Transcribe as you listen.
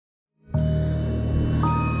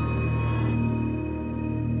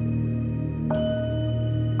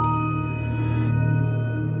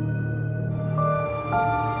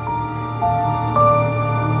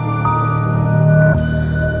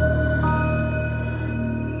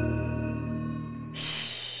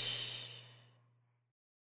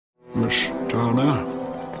Turner.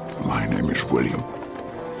 My name is William.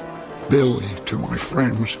 Billy to my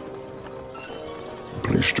friends.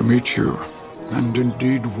 Pleased to meet you, and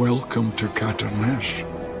indeed welcome to Cataness.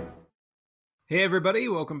 Hey everybody,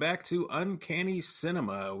 welcome back to Uncanny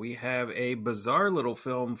Cinema. We have a bizarre little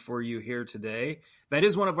film for you here today. That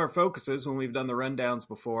is one of our focuses when we've done the rundowns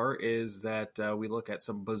before, is that we look at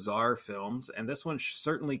some bizarre films, and this one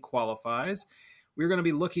certainly qualifies. We're going to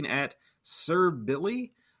be looking at Sir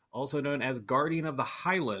Billy, also known as Guardian of the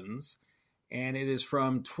Highlands, and it is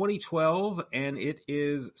from 2012, and it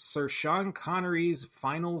is Sir Sean Connery's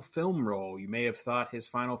final film role. You may have thought his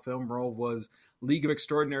final film role was League of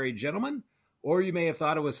Extraordinary Gentlemen, or you may have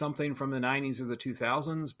thought it was something from the 90s or the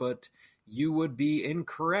 2000s, but you would be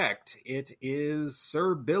incorrect. It is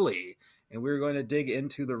Sir Billy, and we're going to dig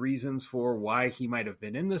into the reasons for why he might have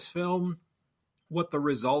been in this film, what the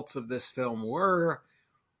results of this film were,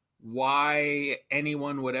 why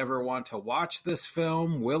anyone would ever want to watch this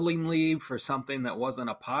film willingly for something that wasn't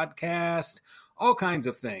a podcast, all kinds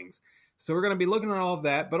of things. So we're going to be looking at all of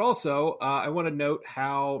that, but also I want to note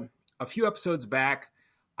how a few episodes back,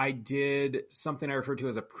 I did something I referred to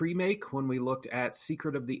as a pre-make when we looked at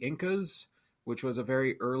Secret of the Incas, which was a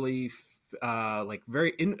very early, a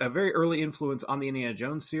very early influence on the Indiana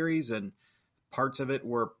Jones series, and parts of it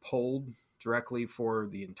were pulled directly for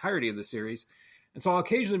the entirety of the series. And so I'll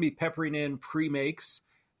occasionally be peppering in pre-makes,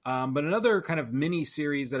 but another kind of mini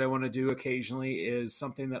series that I want to do occasionally is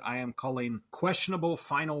something that I am calling Questionable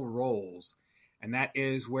Final Roles. And that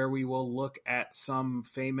is where we will look at some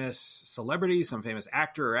famous celebrity, some famous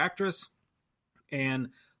actor or actress, and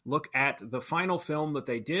look at the final film that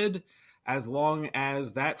they did, as long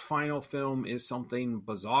as that final film is something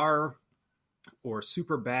bizarre or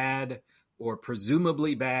super bad or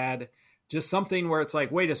presumably bad, just something where it's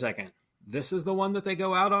like, wait a second, this is the one that they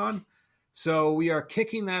go out on? So we are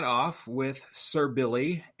kicking that off with Sir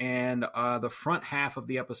Billy, and the front half of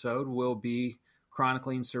the episode will be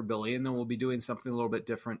chronicling Sir Billy, and then we'll be doing something a little bit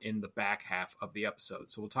different in the back half of the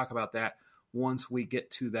episode. So we'll talk about that once we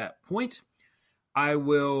get to that point. I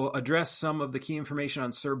will address some of the key information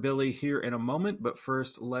on Sir Billy here in a moment, but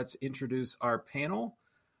first let's introduce our panel.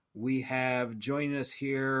 We have joining us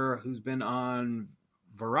here, who's been on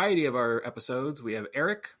a variety of our episodes. We have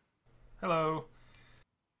Eric. Hello.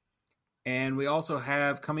 And we also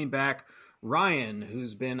have coming back Ryan,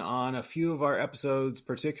 who's been on a few of our episodes,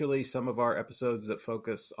 particularly some of our episodes that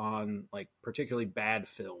focus on like particularly bad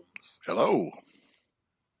films. Hello.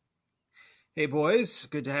 Hey boys,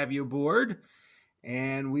 good to have you aboard.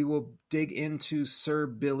 And we will dig into Sir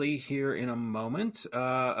Billy here in a moment.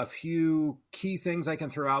 A few key things I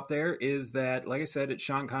can throw out there is that, like I said, it's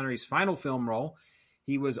Sean Connery's final film role.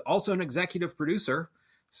 He was also an executive producer,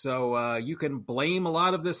 so you can blame a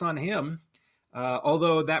lot of this on him.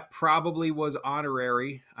 Although that probably was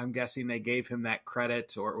honorary. I'm guessing they gave him that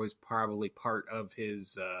credit, or it was probably part of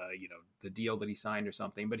his, the deal that he signed or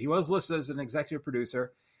something. But he was listed as an executive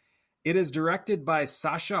producer. It is directed by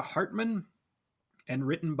Sasha Hartman and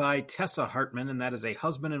written by Tessa Hartman, and that is a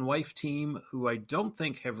husband and wife team who I don't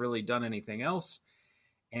think have really done anything else.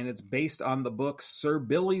 And it's based on the book Sir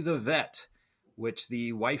Billy the Vet, which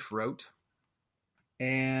the wife wrote.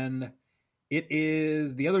 And it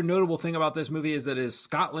is, the other notable thing about this movie is that it is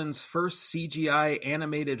Scotland's first CGI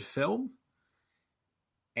animated film.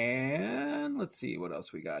 And let's see what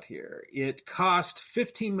else we got here. It cost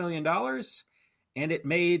 $15 million and it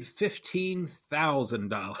made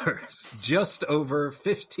 $15,000. Just over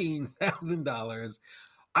 $15,000.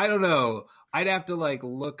 I don't know. I'd have to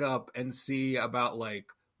look up and see about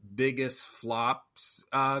biggest flops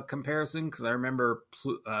comparison, because I remember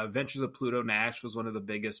Adventures of Pluto Nash was one of the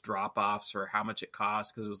biggest drop-offs for how much it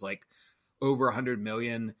cost, because it was over 100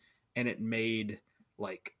 million and it made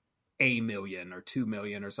 $1 million or 2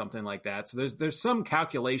 million or something like that. So there's some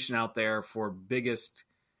calculation out there for biggest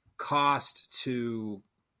cost to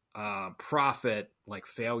profit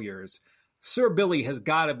failures. Sir Billy has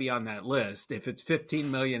got to be on that list if it's 15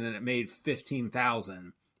 million and it made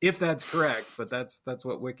 15,000. If that's correct, but that's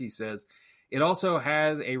what Wiki says. It also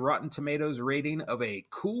has a Rotten Tomatoes rating of a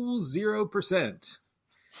cool 0%.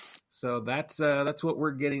 So that's what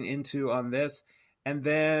we're getting into on this. And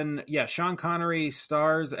then, Sean Connery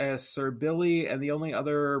stars as Sir Billy, and the only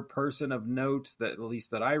other person of note that, at least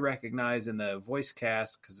that I recognize in the voice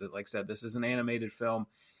cast, because like I said, this is an animated film,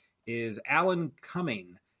 is Alan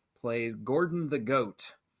Cumming, plays Gordon the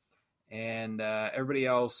Goat. And everybody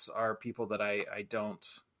else are people that I don't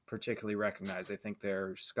particularly recognize. I think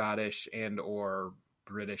they're Scottish and or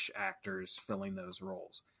British actors filling those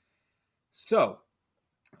roles. So,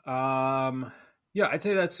 Yeah, I'd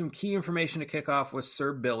say that's some key information to kick off with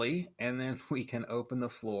Sir Billy, and then we can open the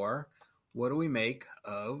floor. What do we make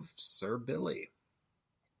of Sir Billy?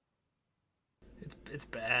 It's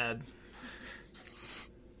bad.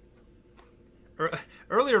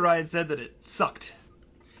 Earlier, Ryan said that it sucked,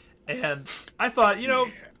 and I thought, I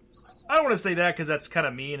don't want to say that because that's kind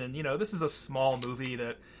of mean, and this is a small movie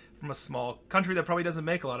that from a small country that probably doesn't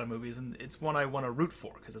make a lot of movies, and it's one I want to root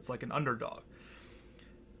for because it's like an underdog.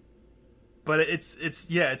 But it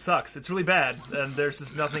sucks. It's really bad, and there's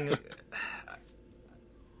just nothing.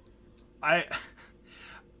 I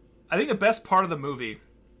think the best part of the movie,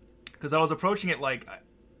 because I was approaching it like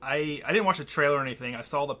I didn't watch the trailer or anything. I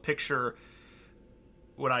saw the picture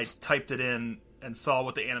when I typed it in and saw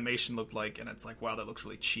what the animation looked like, and it's like, wow, that looks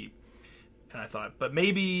really cheap. And I thought, but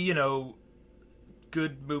maybe,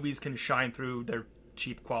 good movies can shine through their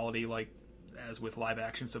cheap quality, like as with live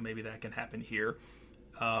action, so maybe that can happen here.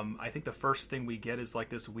 I think the first thing we get is like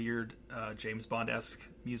this weird James Bond-esque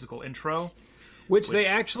musical intro. Which they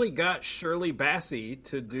actually got Shirley Bassey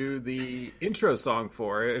to do the intro song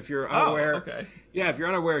for. If you're unaware, okay. Yeah, if you're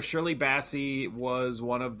unaware, Shirley Bassey was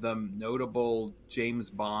one of the notable James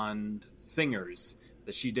Bond singers.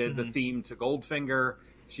 That she did the theme to Goldfinger,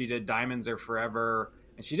 she did Diamonds Are Forever,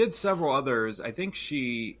 and she did several others. I think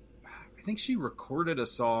she recorded a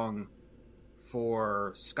song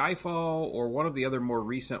for Skyfall or one of the other more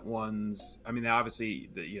recent ones. I mean, obviously,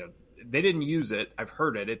 they didn't use it. I've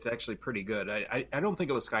heard it. It's actually pretty good. I don't think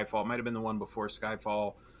it was Skyfall. It might have been the one before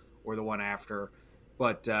Skyfall or the one after.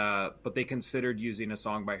 But they considered using a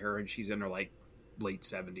song by her, and she's in her like late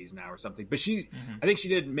 70s now or something. But I think she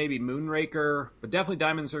did maybe Moonraker, but definitely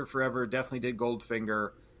Diamonds Are Forever, definitely did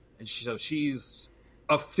Goldfinger. And so she's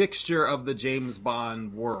a fixture of the James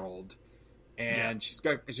Bond world. And she's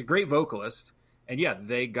a great vocalist. And yeah,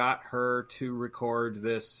 they got her to record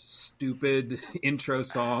this stupid intro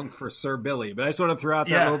song for Sir Billy. But I just want to throw out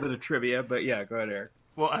that little bit of trivia. But yeah, go ahead, Eric.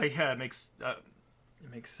 Well, it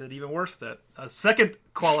makes it even worse that a second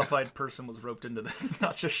qualified person was roped into this,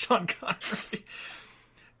 not just Sean Connery.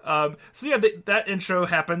 So yeah, that intro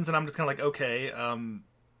happens, and I'm just kind of like, okay,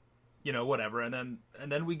 whatever. And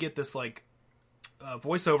then we get this like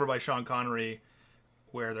voiceover by Sean Connery,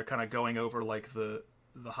 where they're kind of going over like the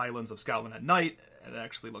Highlands of Scotland at night. It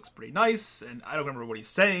actually looks pretty nice, and I don't remember what he's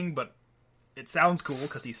saying, but it sounds cool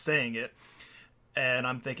because he's saying it. And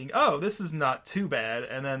I'm thinking, oh, this is not too bad.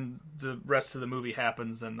 And then the rest of the movie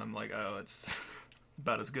happens, and I'm like, oh, it's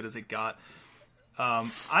about as good as it got.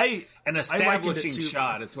 An establishing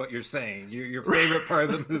shot is what you're saying. Your favorite part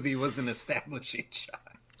of the movie was an establishing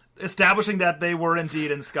shot. Establishing that they were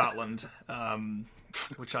indeed in Scotland,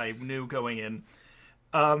 which I knew going in.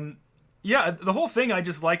 Yeah, the whole thing I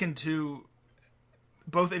just likened to,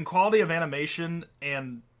 both in quality of animation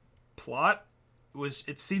and plot,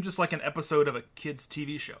 it seemed just like an episode of a kid's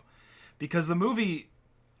TV show. Because the movie,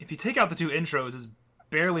 if you take out the two intros, is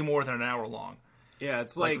barely more than an hour long. Yeah,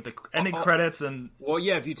 it's like with the ending credits and... Well,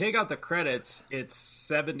 yeah, if you take out the credits, it's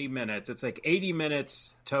 70 minutes. It's like 80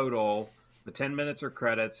 minutes total. The 10 minutes are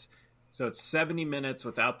credits. So it's 70 minutes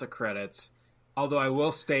without the credits. Although I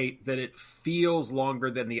will state that it feels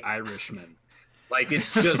longer than The Irishman. Like,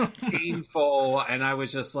 it's just painful. And I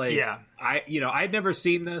was just like... Yeah. I'd never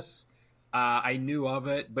seen this. I knew of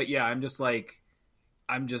it. But yeah, I'm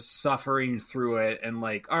just suffering through it, and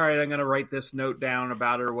like, all right, I'm going to write this note down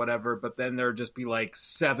about it or whatever. But then there'd just be like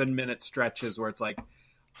 7-minute stretches where it's like,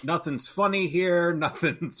 nothing's funny here.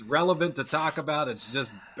 Nothing's relevant to talk about. It's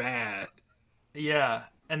just bad. Yeah.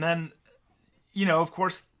 And then, of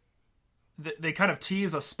course they kind of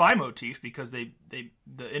tease a spy motif because the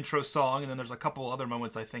intro song. And then there's a couple other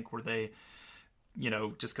moments, I think, where they,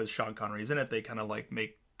 just cause Sean Connery's in it, they kind of like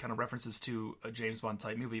make kind of references to a James Bond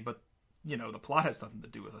type movie, but the plot has nothing to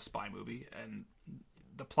do with a spy movie, and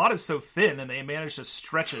the plot is so thin, and they manage to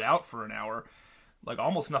stretch it out for an hour. Like,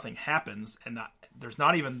 almost nothing happens, and there's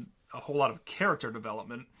not even a whole lot of character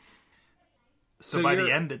development. So by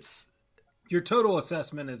the end, your total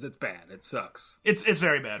assessment is it's bad. It sucks. It's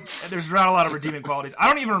very bad. There's not a lot of redeeming qualities. I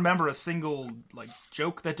don't even remember a single like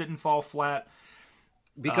joke that didn't fall flat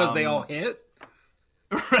because they all hit.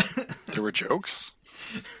 There were jokes.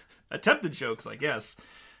 Attempted jokes, I guess.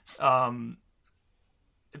 I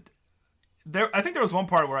think there was one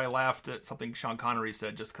part where I laughed at something Sean Connery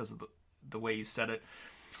said just because of the way he said it.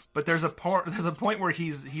 But there's a point where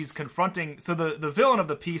he's confronting. So the villain of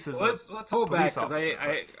the piece is let's hold back because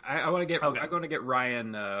I want to get I'm going to get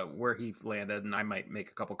Ryan where he landed, and I might make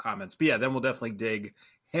a couple comments. But yeah, then we'll definitely dig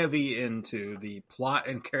heavy into the plot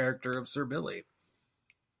and character of Sir Billy.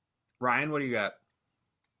 Ryan, what do you got?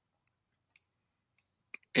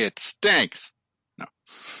 It stinks.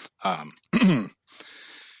 No.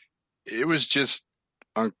 It was just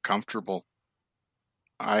uncomfortable.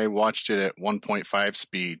 I watched it at 1.5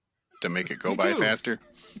 speed to make it go by faster.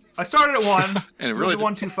 I started at 1, and it really to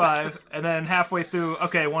 1.25, and then halfway through,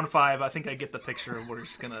 okay, 1.5, I think I get the picture of we're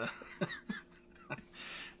just gonna...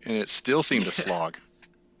 And it still seemed a slog.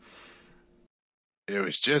 It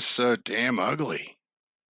was just so damn ugly.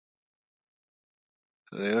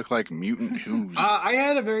 They look like mutant Who's. I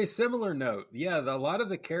had a very similar note. Yeah, a lot of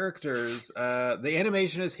the characters, the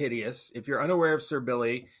animation is hideous. If you're unaware of Sir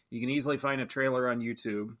Billy, you can easily find a trailer on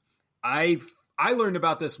YouTube. I learned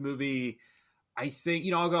about this movie, I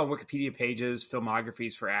think, I'll go on Wikipedia pages,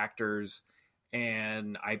 filmographies for actors,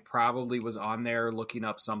 and I probably was on there looking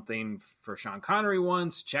up something for Sean Connery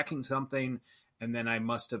once, checking something, and then I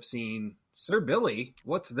must have seen Sir Billy,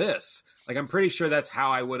 what's this? Like, I'm pretty sure that's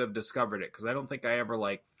how I would have discovered it, because I don't think I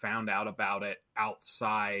ever found out about it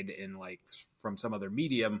outside in from some other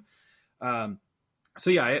medium. So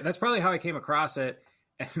yeah, that's probably how I came across it.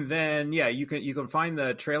 And then you can find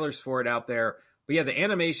the trailers for it out there. But yeah, the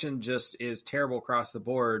animation just is terrible across the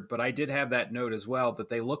board. But I did have that note as well that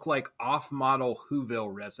they look like off-model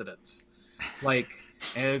Whoville residents. And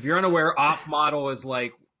if you're unaware, off-model is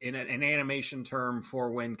an animation term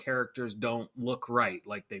for when characters don't look right,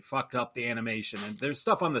 like they fucked up the animation. And there's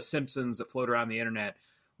stuff on The Simpsons that float around the internet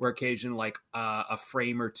where occasionally a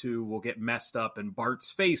frame or two will get messed up and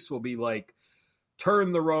Bart's face will be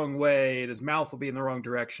turned the wrong way and his mouth will be in the wrong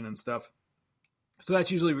direction and stuff. So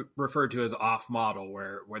that's usually referred to as off model,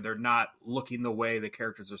 where they're not looking the way the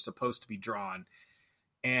characters are supposed to be drawn.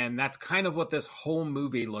 And that's kind of what this whole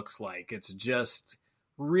movie looks like. It's just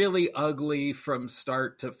really ugly from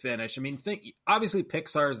start to finish. I mean, obviously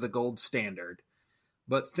Pixar is the gold standard,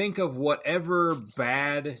 but think of whatever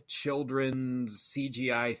bad children's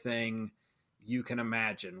CGI thing you can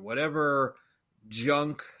imagine, whatever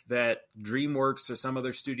junk that DreamWorks or some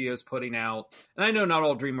other studios putting out. And I know not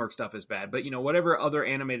all DreamWorks stuff is bad, but whatever other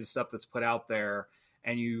animated stuff that's put out there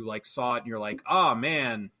and you saw it and you're like, oh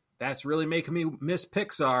man, that's really making me miss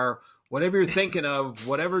Pixar. Whatever you're thinking of,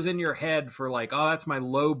 whatever's in your head for oh, that's my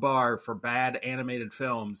low bar for bad animated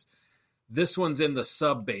films. This one's in the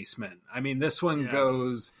sub-basement. I mean, this one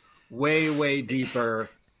goes way, way deeper.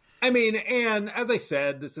 I mean, and as I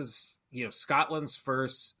said, this is, Scotland's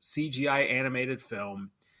first CGI animated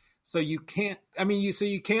film. So you can't,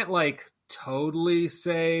 you can't totally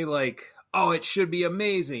say oh, it should be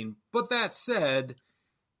amazing. But that said,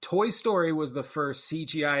 Toy Story was the first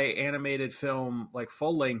CGI animated film,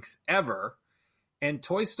 full length ever. And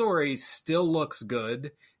Toy Story still looks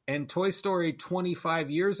good. And Toy Story 25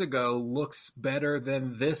 years ago looks better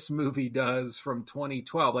than this movie does from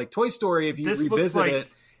 2012. Toy Story, if you revisit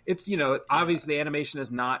it, it's, obviously the animation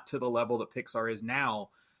is not to the level that Pixar is now.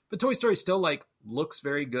 But Toy Story still, looks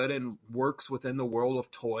very good and works within the world of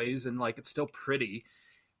toys. And, it's still pretty.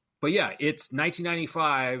 But yeah, it's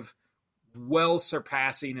 1995, well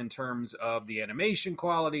surpassing in terms of the animation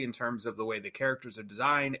quality, in terms of the way the characters are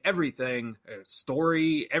designed, everything,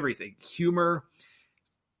 story, everything, humor.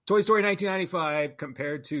 Toy Story 1995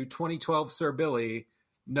 compared to 2012 Sir Billy,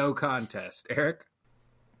 no contest. Eric?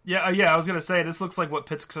 Yeah, I was going to say, this looks like what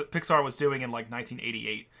Pixar was doing in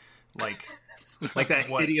 1988. Like that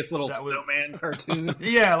hideous little snowman cartoon?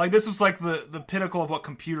 Yeah, this was the pinnacle of what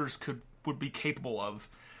computers would be capable of.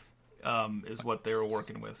 Is what they were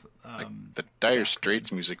working with. The Dire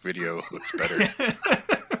Straits music video looks better.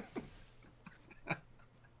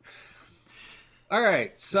 All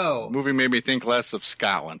right, so... This movie made me think less of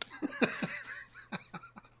Scotland.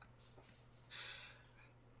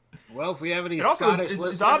 Well, if we have any Scottish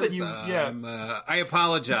listeners, odd that I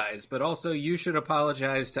apologize, but also you should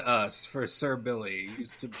apologize to us for Sir Billy. You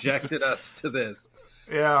subjected us to this.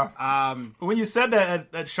 Yeah. When you said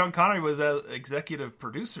that Sean Connery was an executive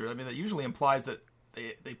producer, I mean, that usually implies that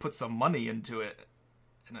they put some money into it.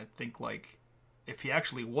 And I think, if he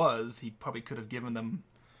actually was, he probably could have given them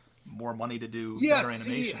more money to do better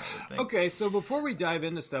animation, I would think. Okay, so before we dive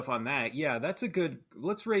into stuff on that, that's a good...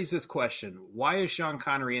 Let's raise this question. Why is Sean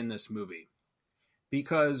Connery in this movie?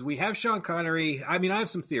 Because we have Sean Connery... I mean, I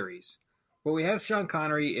have some theories. But we have Sean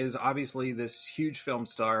Connery is obviously this huge film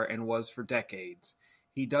star and was for decades.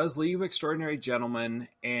 He does leave Extraordinary Gentlemen,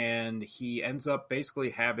 and he ends up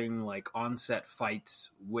basically having on-set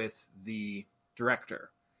fights with the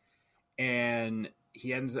director. And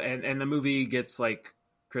he ends... And the movie gets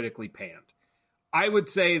critically panned. I would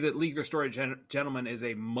say that League of Extraordinary Gentlemen is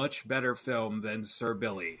a much better film than Sir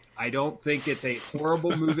Billy. I don't think it's a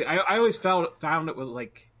horrible movie. I always found it was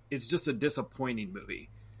it's just a disappointing movie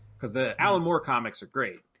because the Alan Moore comics are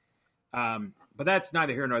great. But that's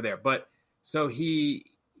neither here nor there. But So he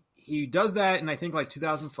does that in, I think, like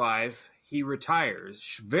 2005. He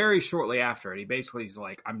retires very shortly after it. He basically is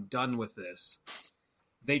like, I'm done with this.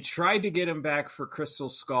 They tried to get him back for Crystal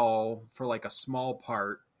Skull for like a small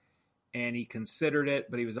part, and he considered it,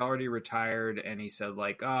 but he was already retired, and he said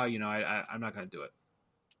like, oh, you know, I'm not going to do it.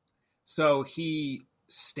 So he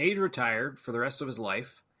stayed retired for the rest of his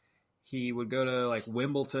life. He would go to like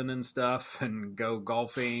Wimbledon and stuff and go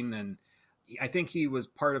golfing. And I think he was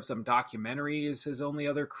part of some documentary is his only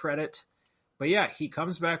other credit. But yeah, he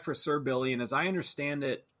comes back for Sir Billy. And as I understand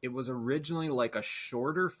it, it was originally like a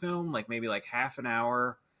shorter film, like maybe like half an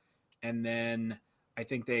hour. And then I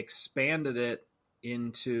think they expanded it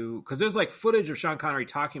into, because there's like footage of Sean Connery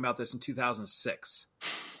talking about this in 2006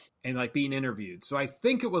 and like being interviewed. So I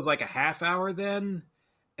think it was like a half hour then.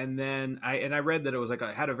 And then I read that it was like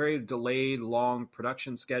had a very delayed, long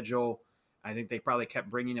production schedule. I think they probably kept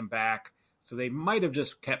bringing him back. So they might have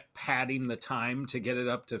just kept padding the time to get it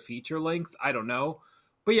up to feature length. I don't know.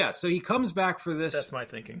 But yeah, so he comes back for this. That's my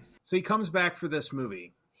thinking. So he comes back for this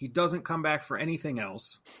movie. He doesn't come back for anything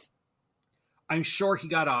else. I'm sure he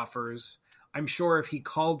got offers. I'm sure if he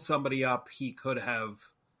called somebody up, he could have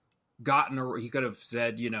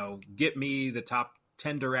said, you know, get me the top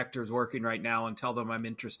 10 directors working right now and tell them I'm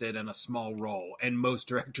interested in a small role. And most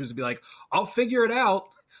directors would be like, I'll figure it out.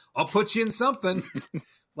 I'll put you in something.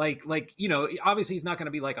 like, you know, obviously he's not going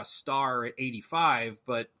to be like a star at 85,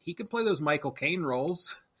 but he can play those Michael Caine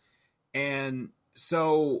roles. And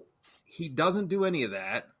so he doesn't do any of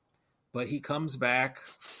that, but he comes back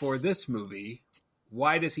for this movie.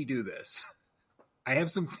 Why does he do this? I have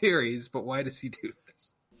some theories, but why does he do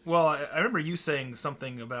this? Well, I remember you saying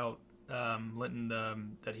something about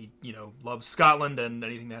Linton, that he, you know, loves Scotland, and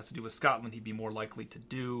anything that has to do with Scotland he'd be more likely to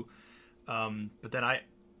do. But then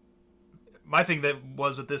my thing that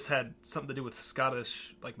was with this had something to do with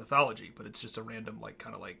Scottish like mythology, but it's just a random like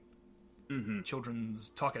kind of like children's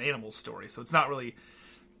talking animals story. So it's not really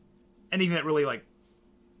anything that really like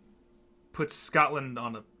puts Scotland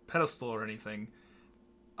on a pedestal or anything.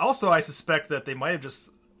 Also, I suspect that they might have just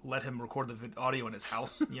let him record the audio in his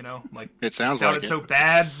house, you know, like it sounded like so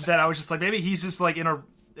bad that I was just like, maybe he's just like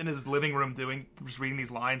in his living room just reading these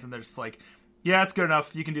lines, and they're just like, yeah, it's good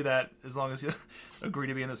enough. You can do that as long as you agree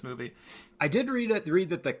to be in this movie. I did read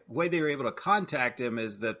that the way they were able to contact him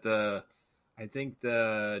is that I think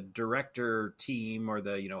the director team, or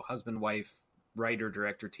the, you know, husband, wife, writer,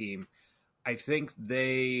 director team, I think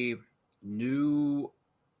they knew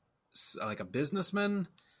like a businessman,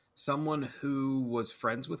 someone who was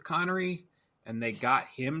friends with Connery, and they got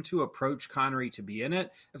him to approach Connery to be in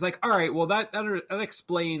it. It's like, all right, well, that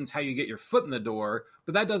explains how you get your foot in the door,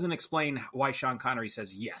 but that doesn't explain why Sean Connery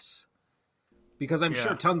says yes. Because I'm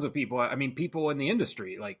sure tons of people, I mean, people in the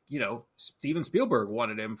industry, like, you know, Steven Spielberg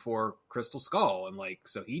wanted him for Crystal Skull, and like,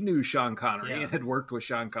 so he knew Sean Connery and had worked with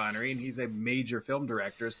Sean Connery, and he's a major film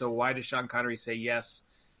director. So why does Sean Connery say yes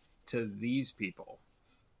to these people?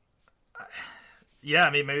 Yeah,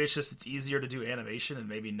 I mean, maybe it's easier to do animation, and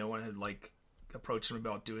maybe no one had like approached him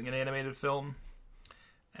about doing an animated film,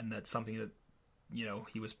 and that's something that, you know,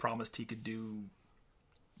 he was promised he could do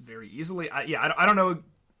very easily. I don't know.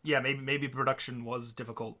 Yeah, maybe production was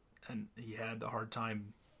difficult, and he had a hard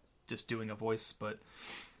time just doing a voice. But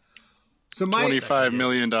so $25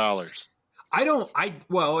 million.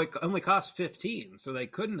 Well, it only cost 15, so they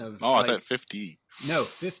couldn't have. Oh, I thought 50. No,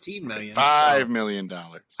 15 million. $5 million.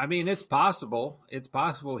 I mean, it's possible. It's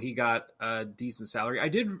possible he got a decent salary. I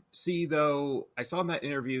did see, though, I saw in that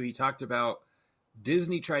interview, he talked about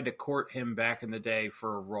Disney tried to court him back in the day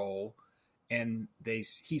for a role, and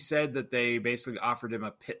he said that they basically offered him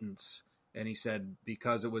a pittance, and he said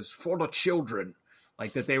because it was for the children.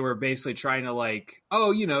 Like that they were basically trying to like, oh,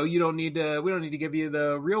 you know, we don't need to give you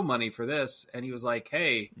the real money for this. And he was like,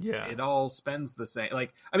 hey, it all spends the same.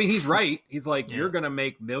 Like, I mean, he's right. He's like, you're going to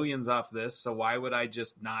make millions off this. So why would I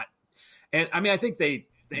just not? And I mean, I think they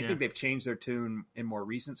think they've changed their tune in more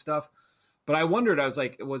recent stuff. But I wondered, I was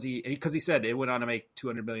like, because he said it went on to make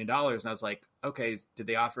 $200 million. And I was like, okay, did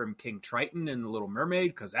they offer him King Triton in The Little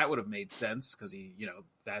Mermaid? Because that would have made sense because he, you know,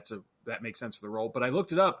 that makes sense for the role. But I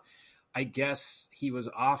looked it up. I guess he was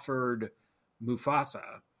offered Mufasa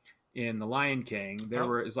in The Lion King.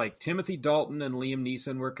 It's like Timothy Dalton and Liam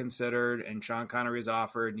Neeson were considered, and Sean Connery was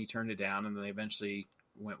offered, and he turned it down, and then they eventually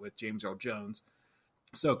went with James Earl Jones.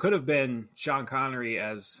 So it could have been Sean Connery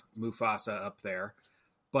as Mufasa up there.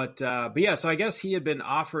 But yeah, so I guess he had been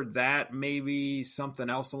offered that, maybe something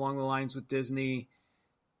else along the lines with Disney.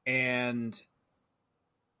 And,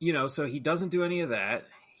 you know, so he doesn't do any of that.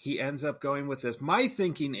 He ends up going with this. My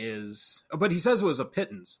thinking is, but he says it was a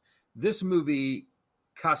pittance. This movie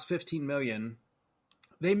cost $15 million.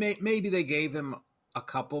 Maybe they gave him a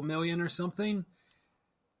couple million or something,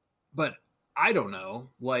 but I don't know.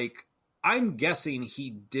 Like, I'm guessing he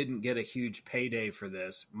didn't get a huge payday for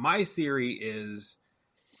this. My theory is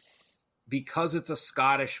because it's a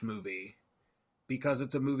Scottish movie, because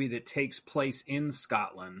it's a movie that takes place in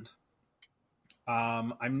Scotland.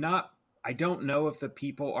 I don't know if the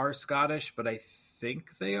people are Scottish, but I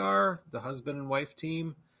think they are, the husband and wife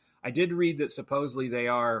team. I did read that supposedly they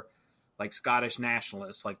are like Scottish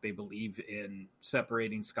nationalists, like they believe in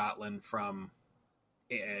separating Scotland from,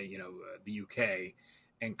 the UK.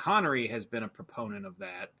 And Connery has been a proponent of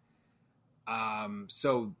that.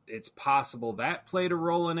 So it's possible that played a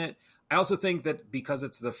role in it. I also think that because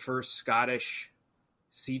it's the first Scottish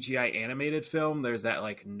CGI animated film, there's that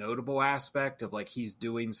like notable aspect of like he's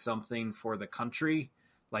doing something for the country,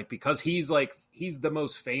 like because he's the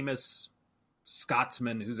most famous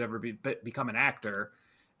Scotsman who's ever become an actor,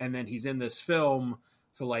 and then he's in this film,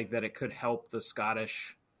 so like that it could help the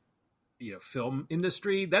Scottish film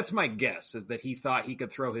industry. That's my guess, is that he thought he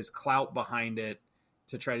could throw his clout behind it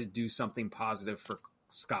to try to do something positive for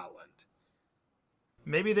Scotland.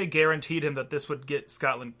 Maybe they guaranteed him that this would get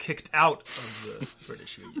Scotland kicked out of the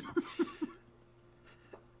British Union.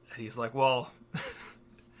 And he's like, well,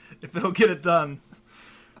 if they'll get it done.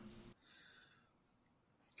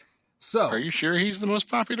 So, are you sure he's the most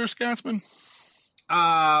popular Scotsman?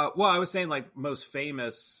 Well, I was saying like most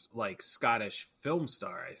famous like Scottish film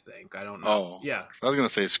star, I think. I don't know. Oh, yeah. I was going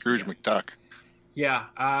to say Scrooge McDuck. Yeah.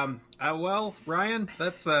 Well, Ryan,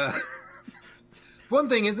 that's one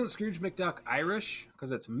thing. Isn't Scrooge McDuck Irish?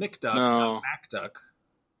 Because it's McDuck, not MacDuck.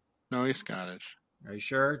 No, he's Scottish. Are you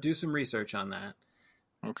sure? Do some research on that.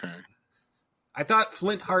 Okay. I thought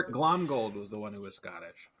Flint Hart Glomgold was the one who was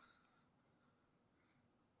Scottish.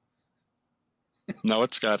 No,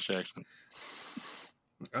 it's Scottish accent.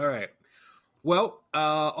 All right. Well,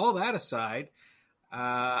 all that aside,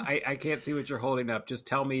 I can't see what you're holding up. Just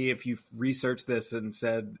tell me if you've researched this and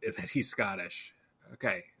said that he's Scottish.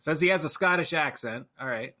 Okay. Says he has a Scottish accent. All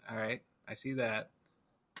right. I see that.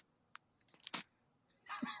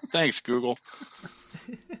 Thanks, Google.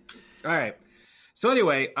 All right. So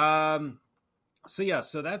anyway,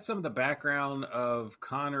 so that's some of the background of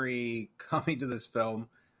Connery coming to this film.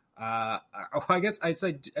 I guess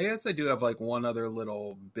I do have like one other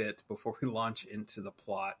little bit before we launch into the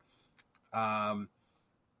plot.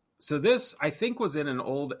 So this, I think, was in an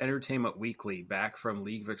old Entertainment Weekly back from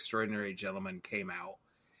League of Extraordinary Gentlemen came out.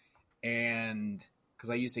 And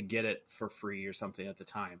because I used to get it for free or something at the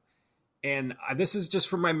time. And this is just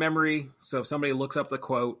from my memory. So if somebody looks up the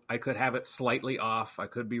quote, I could have it slightly off. I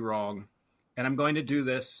could be wrong. And I'm going to do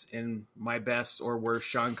this in my best or worst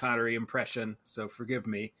Sean Connery impression. So forgive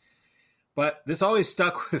me. But this always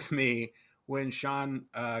stuck with me when Sean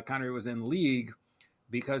Connery was in League,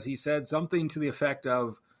 because he said something to the effect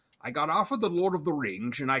of, I got offered the Lord of the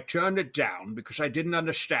Rings and I turned it down because I didn't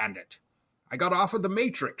understand it. I got offered the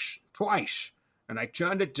Matrix twice and I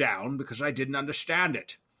turned it down because I didn't understand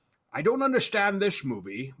it. I don't understand this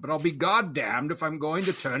movie, but I'll be goddamned if I'm going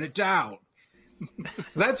to turn it down.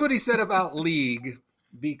 So that's what he said about League,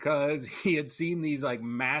 because he had seen these like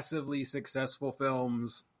massively successful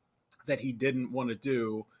films that he didn't want to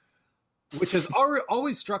do, which has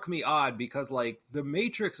always struck me odd, because like The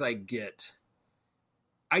Matrix, I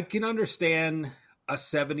can understand a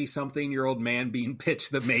 70-something-year-old man being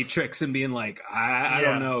pitched The Matrix and being like, I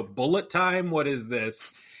don't know, bullet time? What is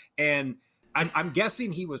this? And I'm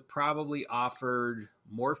guessing he was probably offered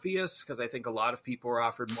Morpheus, because I think a lot of people were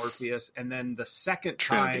offered Morpheus. And then the second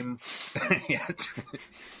time,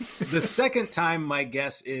 the second time, my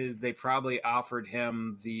guess is they probably offered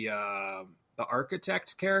him the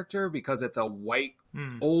architect character, because it's a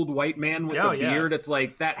old white man with a beard. It's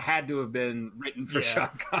like that had to have been written for Sean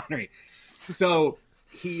Connery. So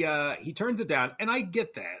he turns it down, and I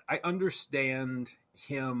get that. I understand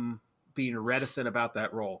him being reticent about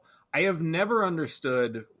that role. I have never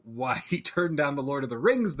understood why he turned down The Lord of the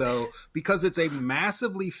Rings, though, because it's a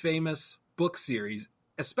massively famous book series,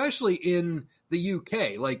 especially in the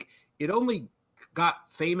UK. Like, it only got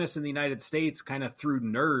famous in the United States kind of through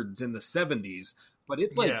nerds in the 70s, but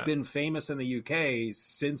it's been famous in the UK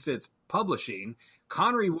since its publishing.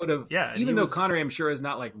 Connery would have, even though Connery, I'm sure, is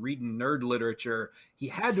not like reading nerd literature, he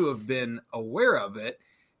had to have been aware of it.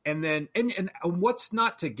 And then, and what's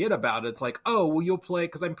not to get about it? It's like, oh, well, you'll play,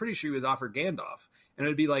 because I'm pretty sure he was offered Gandalf. And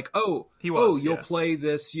it'd be like, you'll play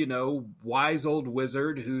this, wise old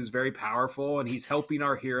wizard who's very powerful and he's helping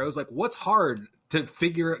our heroes. Like, what's hard to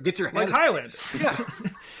get your head? Like Highlander. Yeah.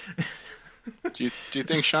 Do you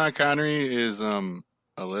think Sean Connery is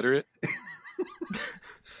illiterate?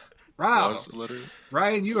 Wow. Was literally.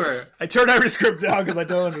 Ryan, you are... I turned every script down because I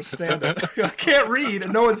don't understand it. I can't read,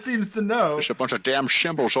 and no one seems to know. There's a bunch of damn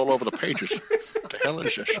symbols all over the pages. What the hell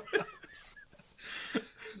is this?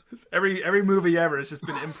 Every movie ever has just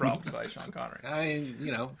been improv by Sean Connery. I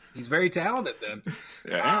mean, he's very talented then.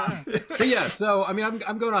 Yeah. But yeah, so, I mean,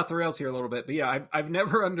 I'm going off the rails here a little bit, but yeah, I've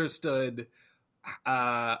never understood...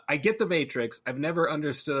 I get the Matrix. I've never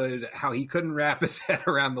understood how he couldn't wrap his head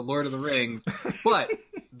around the Lord of the Rings. But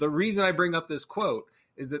the reason I bring up this quote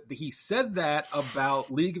is that he said that about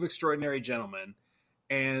League of Extraordinary Gentlemen.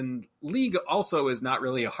 And League also is not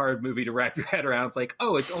really a hard movie to wrap your head around. It's like,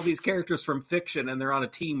 oh, it's all these characters from fiction and they're on a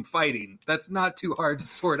team fighting. That's not too hard to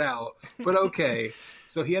sort out. But okay.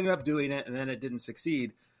 So he ended up doing it and then it didn't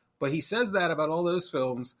succeed. But he says that about all those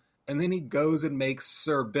films. And then he goes and makes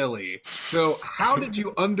Sir Billy. So how did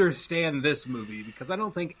you understand this movie? Because I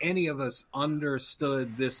don't think any of us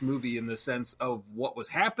understood this movie in the sense of what was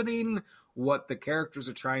happening, what the characters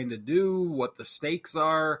are trying to do, what the stakes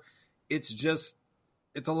are. It's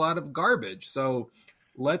a lot of garbage. So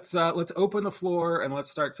let's open the floor and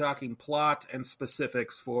let's start talking plot and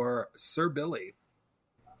specifics for Sir Billy.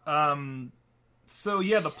 So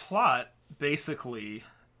yeah, the plot basically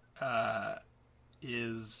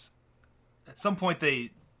is at some point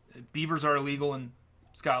beavers are illegal in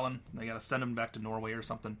Scotland. They got to send them back to Norway or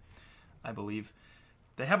something, I believe.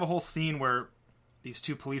 They have a whole scene where these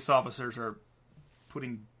two police officers are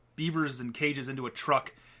putting beavers in cages into a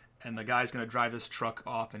truck, and the guy's going to drive this truck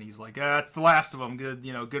off, and he's like, it's the last of them. Good,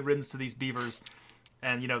 good riddance to these beavers.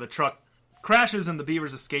 And, the truck crashes and the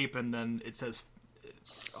beavers escape, and then it says,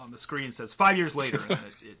 on the screen, it says 5 years later, and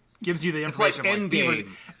it gives you the information. It's like Endgame. Beavers,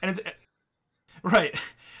 and it's, right.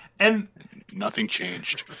 And nothing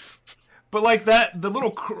changed. But like that, the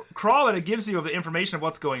little crawl that it gives you of the information of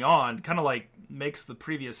what's going on kind of like makes the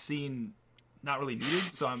previous scene not really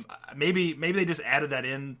needed. So maybe they just added that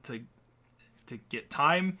in to get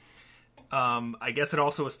time. I guess it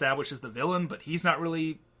also establishes the villain, but he's not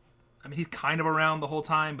really. I mean, he's kind of around the whole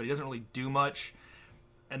time, but he doesn't really do much.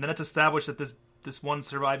 And then it's established that this one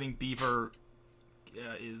surviving beaver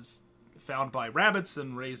is found by rabbits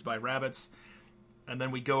and raised by rabbits. And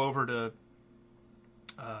then we go over to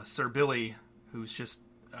Sir Billy, who's just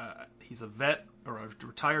he's a vet or a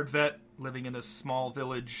retired vet living in this small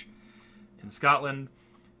village in Scotland,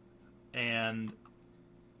 and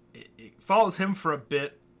it follows him for a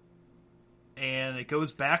bit, and it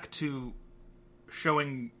goes back to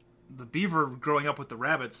showing the beaver growing up with the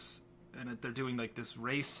rabbits, and they're doing like this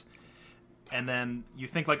race, and then you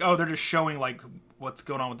think like, oh, they're just showing like what's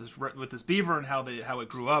going on with this beaver and how it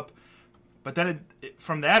grew up. But then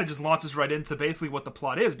from that, it just launches right into basically what the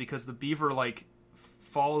plot is, because the beaver like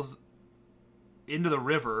falls into the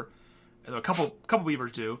river. A couple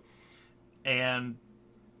beavers do, and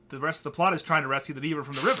the rest of the plot is trying to rescue the beaver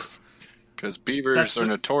from the river. Because beavers are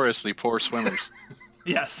notoriously poor swimmers.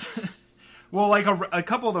 Yes. Well, like a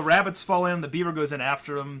couple of the rabbits fall in, the beaver goes in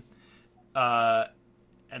after them,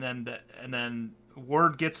 and then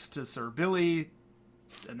word gets to Sir Billy.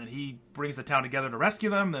 And then he brings the town together to rescue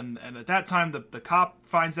them, and at that time the cop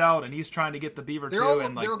finds out, and he's trying to get the beaver too.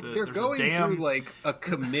 And like they're going through like a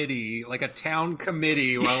committee, like a town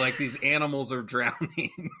committee, while like these animals are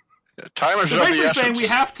drowning. Time is they're basically saying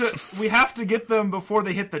we have to get them before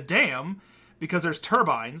they hit the dam because there's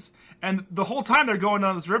turbines, and the whole time they're going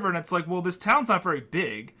down this river, and it's like, well, this town's not very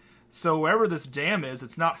big, so wherever this dam is,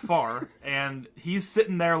 it's not far, and he's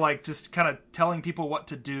sitting there like just kind of telling people what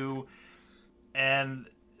to do. And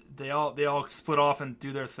they all split off and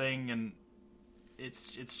do their thing, and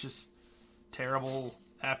it's just terrible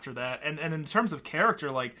after that. And in terms of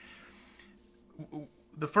character, like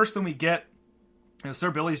the first thing we get,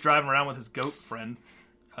 Sir Billy's driving around with his goat friend,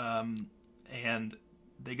 and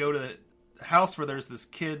they go to the house where there's this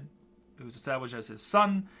kid who's established as his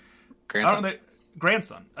son,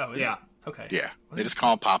 grandson. Oh, is yeah. It? Okay. Yeah, they just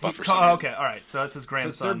call him Papa for some reason. Okay, all right. So that's his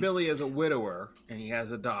grandson. So Sir Billy is a widower, and he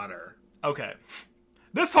has a daughter. Okay.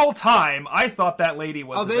 This whole time, I thought that lady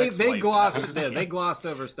was his ex-wife. They glossed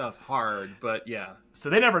over stuff hard, but yeah.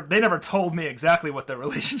 So they never told me exactly what their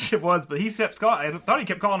relationship was, but I thought he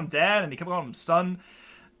kept calling him dad, and he kept calling him son,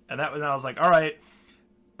 and I was like, all right.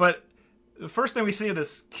 But the first thing we see of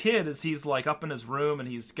this kid is he's like up in his room, and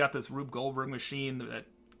he's got this Rube Goldberg machine that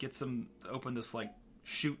gets him to open this like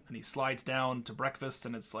chute, and he slides down to breakfast,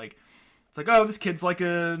 and it's like, oh, this kid's like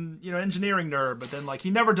a engineering nerd, but then like he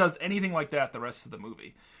never does anything like that the rest of the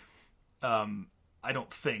movie. I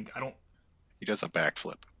don't think. He does a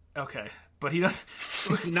backflip. Okay, but he doesn't.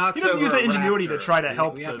 He doesn't use the ingenuity to try to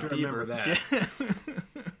help we the have to beaver. remember that. Yeah.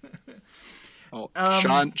 Oh,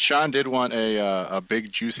 Sean did want a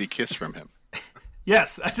big juicy kiss from him.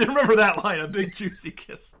 Yes, I did remember that line, a big juicy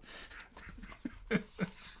kiss.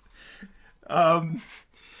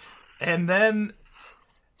 And then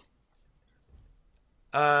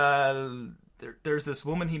there's this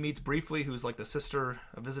woman he meets briefly who's like a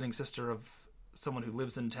visiting sister of someone who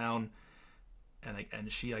lives in town,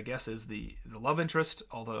 and she, I guess, is the love interest,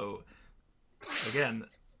 although, again,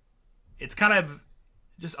 it's kind of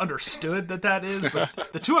just understood that is, but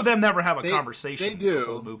the two of them never have a conversation. They do. The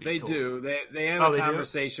whole movie they told. do. They have a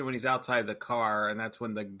conversation when he's outside the car, and that's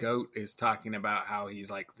when the goat is talking about how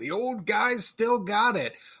he's like, the old guy's still got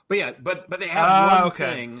it. But yeah, but they have one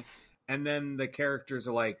thing, and then the characters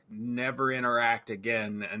are like never interact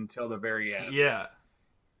again until the very end. Yeah.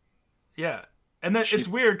 Yeah. And then it's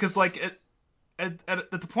weird because like at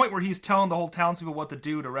the point where he's telling the whole townspeople what to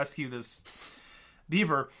do to rescue this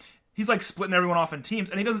beaver, he's like splitting everyone off in teams,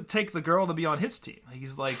 and he doesn't take the girl to be on his team.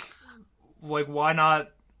 He's like why not?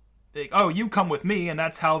 Like, oh, you come with me, and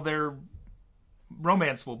that's how their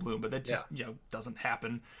romance will bloom. But that just doesn't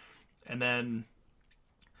happen. And then,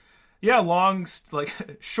 long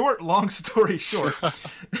story short,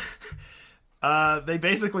 they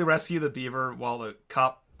basically rescue the beaver while the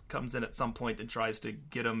cop comes in at some point and tries to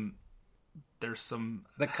get him. There's some.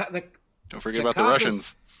 Don't forget about the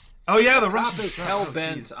Russians. The cop Russians is hell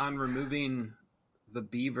bent on removing the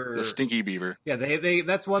beaver, the stinky beaver. Yeah, they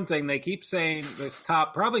that's one thing they keep saying. This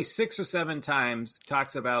cop probably 6 or 7 times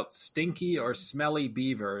talks about stinky or smelly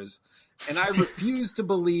beavers, and I refuse to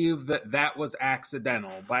believe that was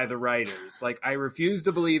accidental by the writers. Like, I refuse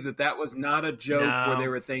to believe that was not a joke where they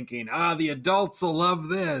were thinking, the adults will love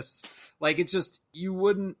this. Like, it's just, you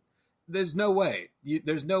wouldn't. There's no way.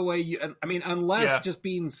 There's no way. I mean, unless just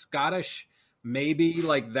being Scottish. Maybe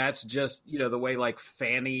like that's just, the way like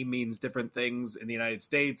fanny means different things in the United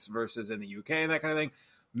States versus in the UK and that kind of thing.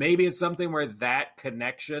 Maybe it's something where that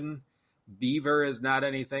connection, beaver, is not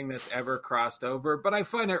anything that's ever crossed over, but I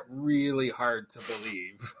find it really hard to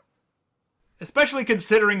believe. Especially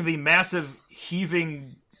considering the massive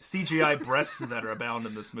heaving CGI breasts that are abound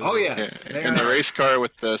in this movie. Oh, yes. And the race car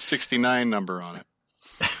with the 69 number on it.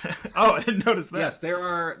 Oh, I didn't notice that. Yes, there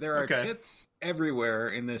are tits everywhere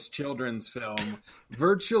in this children's film.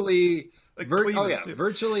 Virtually,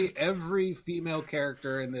 virtually every female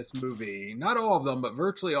character in this movie, not all of them, but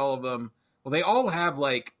virtually all of them, well, they all have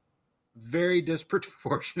like very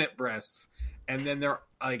disproportionate breasts, and then they're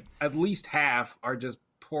like at least half are just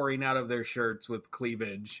pouring out of their shirts with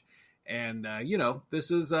cleavage. And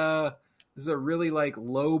this is a really like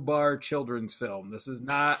low bar children's film. This is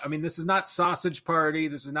not Sausage Party.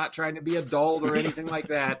 This is not trying to be adult or anything like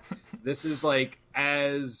that. This is like,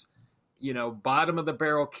 as bottom of the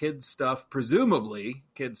barrel kid stuff, presumably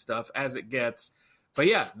kid stuff as it gets. But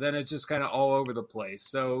yeah, then it's just kind of all over the place.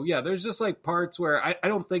 So yeah, there's just like parts where I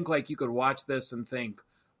don't think like you could watch this and think,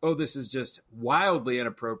 oh, this is just wildly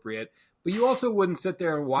inappropriate. But you also wouldn't sit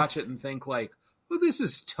there and watch it and think like, well, this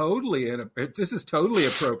is totally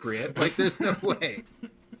appropriate. Like, there's no way.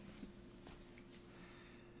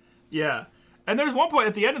 Yeah, and there's one point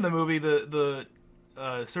at the end of the movie, the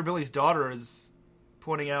Sir Billy's daughter is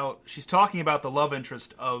pointing out, she's talking about the love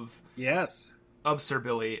interest of Sir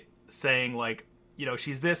Billy, saying like,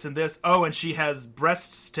 she's this and this. Oh, and she has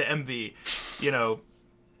breasts to envy, And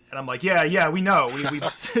I'm like, yeah, we know. We've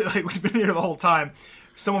been here the whole time.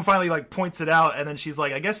 Someone finally like points it out, and then she's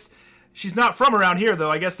like, I guess. She's not from around here, though.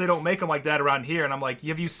 I guess they don't make them like that around here. And I'm like,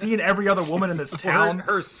 have you seen every other woman in this town?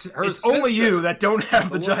 Her it's sister, only you that don't have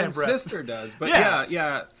the giant breasts. Sister does, but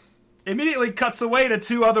yeah. Immediately cuts away to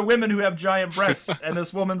 2 other women who have giant breasts, and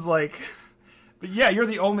this woman's like, but yeah, you're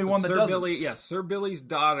the only one that doesn't. Sir Billy's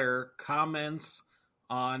daughter comments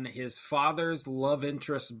on his father's love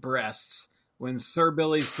interest breasts when Sir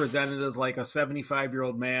Billy's presented as like a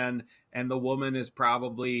 75-year-old man, and the woman is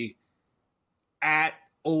probably at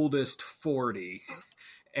oldest 40,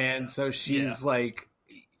 and so she's like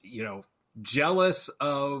jealous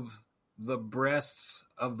of the breasts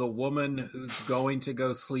of the woman who's going to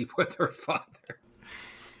go sleep with her father.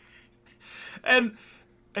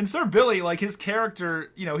 And Sir Billy, like his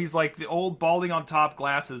character, he's like the old balding on top,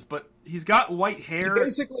 glasses, but he's got white hair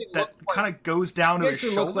that kind of goes down to his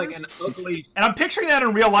shoulders. Looks like an ugly. And I'm picturing that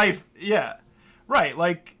in real life. Yeah, right.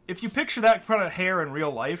 Like if you picture that kind of hair in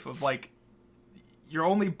real life, of like, you're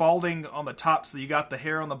only balding on the top, so you got the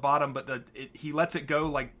hair on the bottom, but he lets it go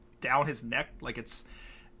like down his neck, like it's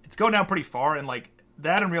going down pretty far, and like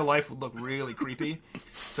that in real life would look really creepy.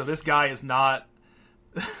 So this guy is not.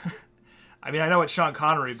 I mean, I know it's Sean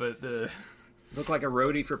Connery, but look like a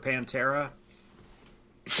roadie for Pantera.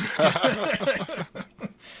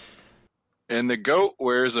 And the goat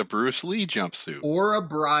wears a Bruce Lee jumpsuit. Or a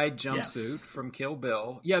bride jumpsuit from Kill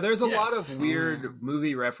Bill. Yeah, there's a lot of weird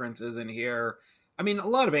movie references in here. I mean, a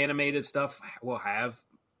lot of animated stuff will have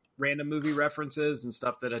random movie references and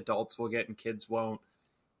stuff that adults will get and kids won't.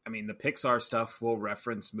 I mean, the Pixar stuff will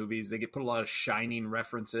reference movies. They put a lot of Shining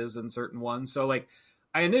references in certain ones. So, like,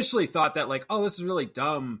 I initially thought that, like, oh, this is really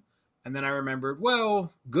dumb. And then I remembered,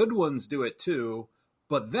 well, good ones do it too.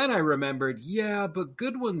 But then I remembered, yeah, but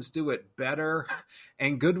good ones do it better.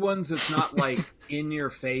 And good ones, it's not like in your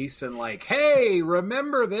face and like, hey,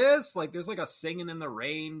 remember this? Like there's like a singing in the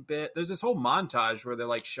rain bit. There's this whole montage where they're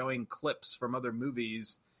like showing clips from other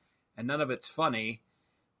movies and none of it's funny,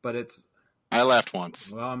 but it's... I laughed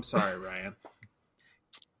once. Well, I'm sorry, Ryan.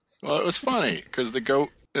 Well, it was funny because the goat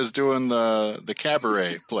is doing the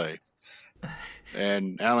cabaret play.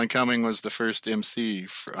 And Alan Cumming was the first MC.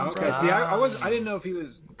 Okay, see, I didn't know if he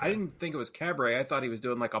was. I didn't think it was Cabaret. I thought he was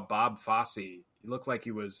doing like a Bob Fosse. He looked like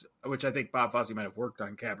he was, which I think Bob Fosse might have worked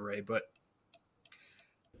on Cabaret, but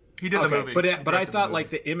he did the movie. But I thought like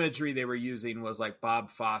the imagery they were using was like Bob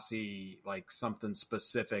Fosse, like something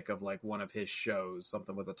specific of like one of his shows,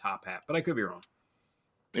 something with a top hat. But I could be wrong.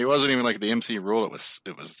 It wasn't even like the MC role. It was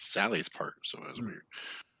Sally's part, so it was weird.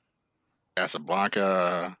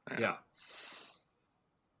 Casablanca. Yeah.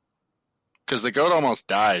 Because the goat almost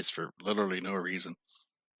dies for literally no reason.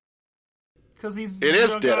 Because he's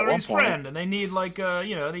dead at one point. Friend, and they need like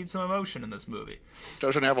need some emotion in this movie.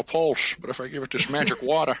 Doesn't have a pulse, but if I give it this magic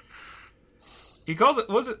water, he calls it.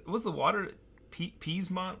 Was the water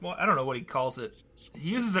Piedmont? Well, I don't know what he calls it. He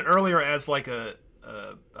uses it earlier as like a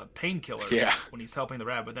painkiller. Yeah. When he's helping the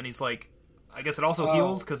rat, but then he's like, I guess it also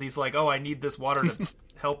heals because he's like, oh, I need this water to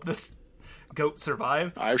help this goat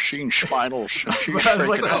survive. I've seen spinals.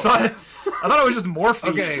 I thought it was just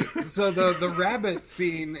morphine. Okay, so the rabbit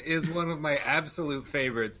scene is one of my absolute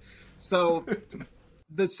favorites. So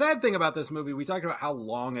the sad thing about this movie, we talked about how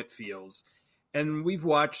long it feels, and we've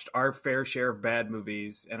watched our fair share of bad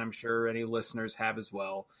movies, and I'm sure any listeners have as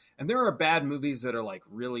well. And there are bad movies that are like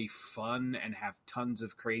really fun and have tons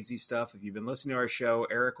of crazy stuff. If you've been listening to our show,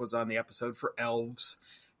 Eric was on the episode for Elves.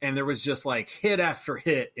 And there was just like hit after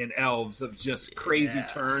hit in Elves of just crazy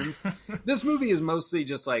turns. This movie is mostly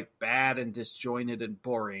just like bad and disjointed and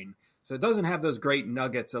boring. So it doesn't have those great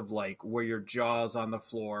nuggets of like where your jaw's on the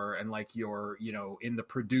floor and like you're, in the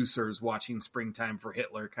producers watching Springtime for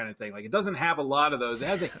Hitler kind of thing. Like it doesn't have a lot of those. It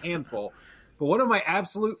has a handful. But one of my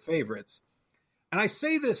absolute favorites, and I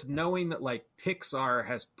say this knowing that like Pixar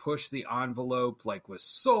has pushed the envelope like with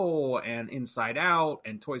Soul and Inside Out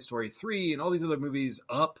and Toy Story 3 and all these other movies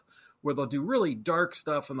up where they'll do really dark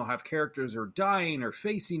stuff and they'll have characters who are dying or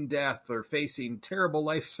facing death or facing terrible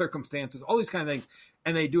life circumstances, all these kind of things.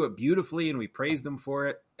 And they do it beautifully and we praise them for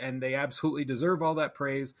it. And they absolutely deserve all that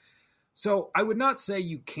praise. So I would not say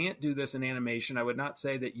you can't do this in animation. I would not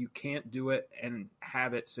say that you can't do it and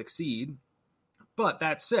have it succeed. But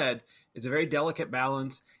that said, it's a very delicate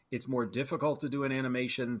balance. It's more difficult to do in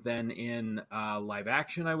animation than in live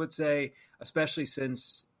action, I would say, especially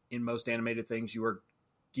since in most animated things you are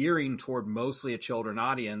gearing toward mostly a children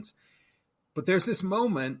audience. But there's this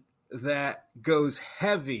moment that goes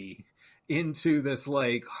heavy into this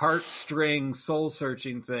like heartstring soul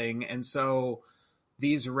searching thing. And so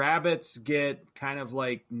these rabbits get kind of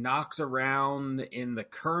like knocked around in the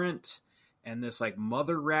current. And this like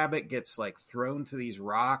mother rabbit gets like thrown to these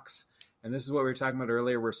rocks. And this is what we were talking about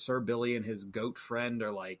earlier, where Sir Billy and his goat friend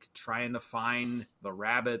are like trying to find the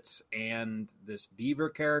rabbits and this beaver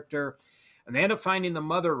character. And they end up finding the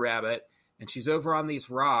mother rabbit and she's over on these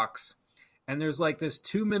rocks. And there's like this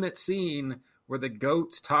 2-minute scene where the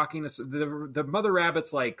goat's talking to the mother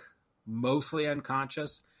rabbit's like mostly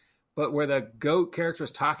unconscious, but where the goat character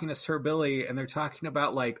is talking to Sir Billy and they're talking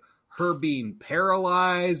about like her being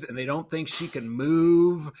paralyzed and they don't think she can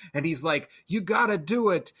move. And he's like, you gotta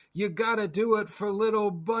do it. You gotta do it for little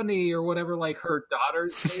Bunny or whatever, like her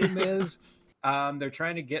daughter's name is. They're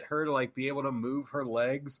trying to get her to like be able to move her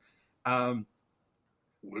legs.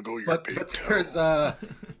 Wiggle your but there's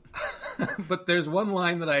but there's one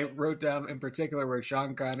line that I wrote down in particular where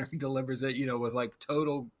Sean Connery delivers it, with like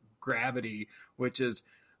total gravity, which is,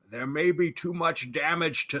 there may be too much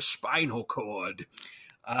damage to spinal cord.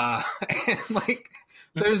 And like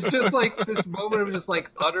there's just like this moment of just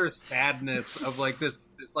like utter sadness of like this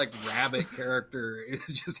like rabbit character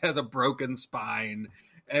just has a broken spine,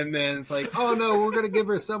 and then it's like, oh no, we're gonna give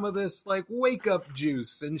her some of this like wake up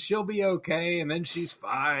juice and she'll be okay, and then she's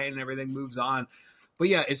fine and everything moves on. But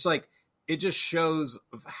yeah, it's like it just shows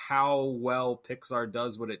how well Pixar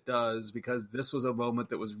does what it does, because this was a moment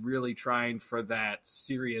that was really trying for that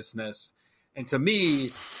seriousness, and to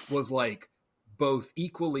me was like both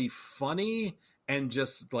equally funny and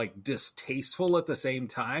just like distasteful at the same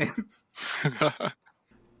time.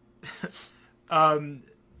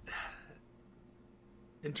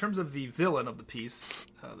 In terms of the villain of the piece,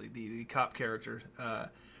 the cop character,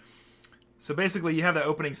 so basically you have that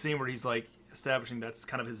opening scene where he's like establishing that's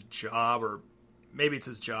kind of his job, or maybe it's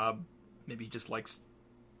his job, maybe he just likes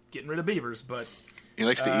getting rid of beavers, but he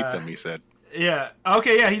likes to eat them, he said. Yeah.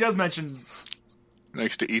 Okay, yeah, he does mention he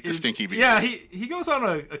likes to eat the stinky beavers. Yeah, he goes on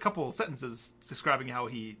a couple of sentences describing how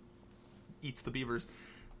he eats the beavers.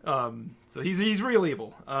 So he's real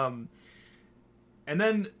evil. And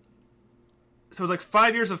then so it's like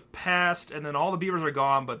 5 years have passed, and then all the beavers are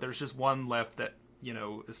gone, but there's just one left that, you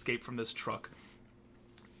know, escaped from this truck.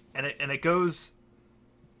 And it goes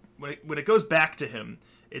when it goes back to him,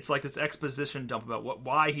 it's like this exposition dump about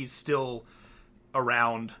why he's still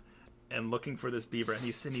around and looking for this beaver. And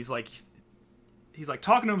he's like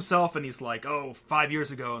talking to himself, and he's like, "Oh, 5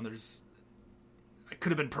 years ago, and I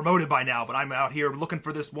could have been promoted by now, but I'm out here looking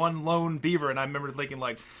for this one lone beaver." And I remember thinking,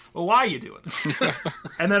 like, well, why are you doing it?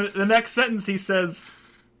 And then the next sentence he says,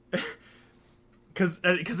 because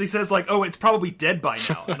he says, like, "Oh, it's probably dead by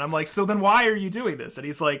now." And I'm like, so then why are you doing this? And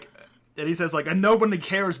he says, like, "And nobody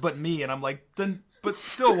cares but me." And I'm like, then, but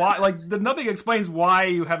still, why? Like, nothing explains why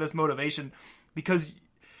you have this motivation, because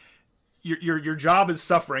your job is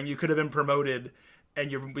suffering. You could have been promoted,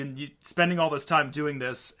 and you've been spending all this time doing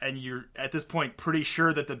this, and you're at this point pretty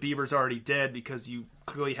sure that the beaver's already dead because you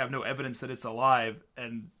clearly have no evidence that it's alive,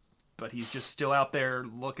 but he's just still out there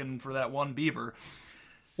looking for that one beaver.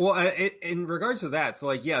 Well, in regards to that, so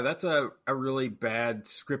like, yeah, that's a really bad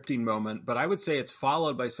scripting moment, but I would say it's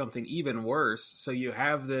followed by something even worse. So you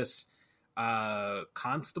have this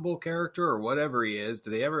constable character, or whatever he is.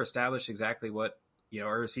 Do they ever establish exactly what, you know,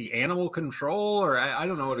 or is he animal control, or I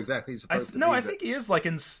don't know what exactly he's supposed to be. No, I think he is like,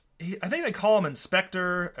 I think they call him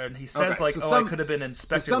inspector, and he says, okay, like, I could have been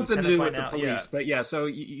inspector, so something to do with the police. Yeah. But yeah, so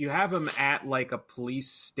you have him at like a police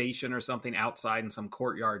station or something outside in some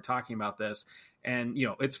courtyard talking about this. And, you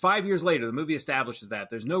know, it's 5 years later. The movie establishes that.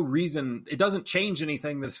 There's no reason. It doesn't change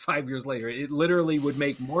anything that's 5 years later. It literally would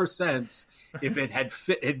make more sense if it had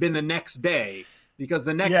been the next day. Because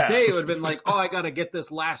the next day it would have been like, oh, I got to get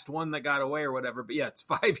this last one that got away or whatever. But yeah, it's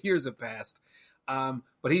 5 years have passed.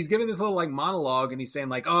 But he's giving this little like monologue, and he's saying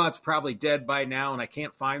like, oh, it's probably dead by now, and I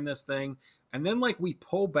can't find this thing. And then like we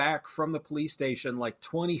pull back from the police station like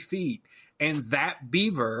 20 feet, and that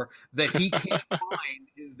beaver that he can't find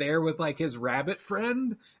is there with like his rabbit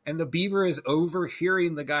friend. And the beaver is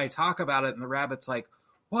overhearing the guy talk about it. And the rabbit's like,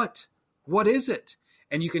 what is it?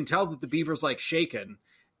 And you can tell that the beaver's like shaken.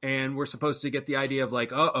 And we're supposed to get the idea of like,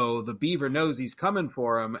 the beaver knows he's coming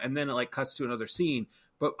for him. And then it like cuts to another scene.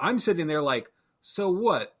 But I'm sitting there like, so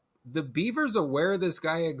what? The beaver's aware this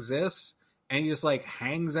guy exists, and he just like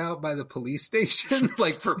hangs out by the police station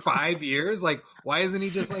like for 5 years. Like, why isn't he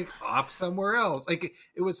just like off somewhere else? Like,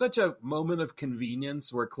 it was such a moment of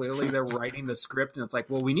convenience where clearly they're writing the script, and it's like,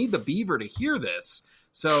 well, we need the beaver to hear this.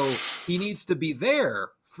 So he needs to be there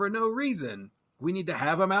for no reason. We need to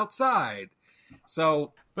have him outside.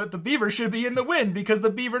 So, but the beaver should be in the wind because the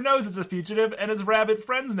beaver knows it's a fugitive, and his rabbit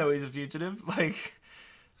friends know he's a fugitive. Like,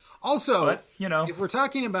 also, but, you know, if we're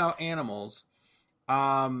talking about animals,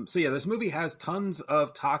 so yeah, this movie has tons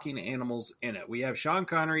of talking animals in it. We have Sean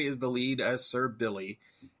Connery is the lead as Sir Billy,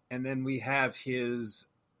 and then we have his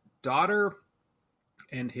daughter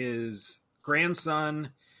and his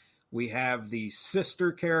grandson. We have the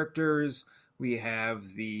sister characters. We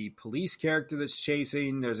have the police character that's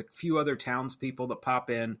chasing. There's a few other townspeople that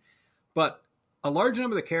pop in. But a large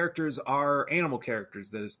number of the characters are animal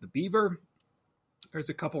characters. There's the beaver. There's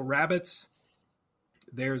a couple rabbits.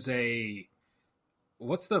 There's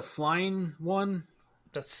what's the flying one?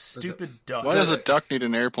 The stupid duck. Why does a duck need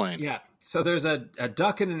an airplane? Yeah. So there's a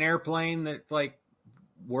duck in an airplane that like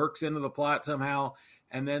works into the plot somehow.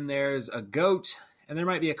 And then there's a goat. And there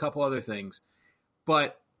might be a couple other things.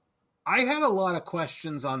 But I had a lot of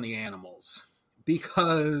questions on the animals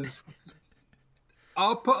because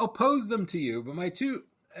I'll pose them to you. But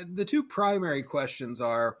the two primary questions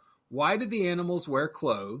are, why did the animals wear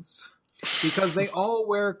clothes? Because they all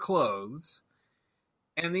wear clothes.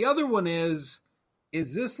 And the other one is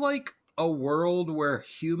this like a world where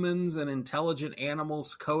humans and intelligent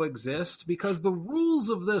animals coexist? Because the rules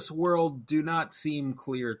of this world do not seem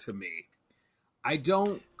clear to me. I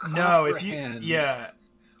don't comprehend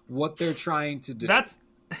what they're trying to do. That's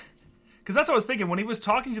because that's what I was thinking when he was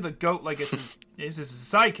talking to the goat like it's his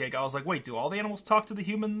sidekick. I was like, wait, do all the animals talk to the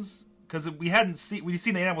humans? Because we'd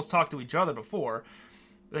seen the animals talk to each other before.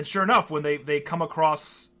 Then sure enough, when they come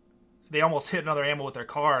across, they almost hit another animal with their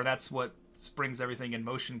car, and that's what springs everything in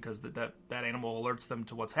motion because that animal alerts them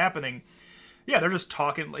to what's happening. Yeah, they're just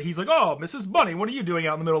talking. He's like, "Oh, Mrs. Bunny, what are you doing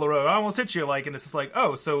out in the middle of the road? I almost hit you." And it's just like,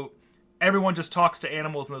 oh, so everyone just talks to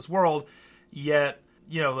animals in this world. Yet,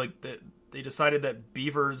 they decided that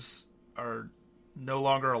beavers are no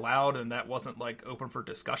longer allowed, and that wasn't open for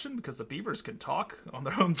discussion because the beavers can talk on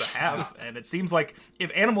their own behalf. And it seems like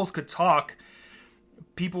if animals could talk,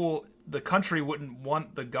 the country wouldn't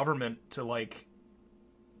want the government to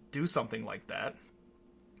do something like that.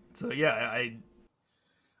 So yeah,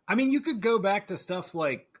 I mean, you could go back to stuff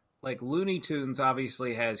like Looney Tunes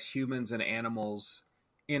obviously has humans and animals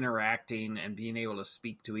interacting and being able to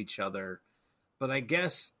speak to each other. But I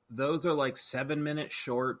guess those are 7-minute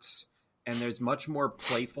shorts, and there's much more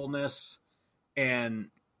playfulness. And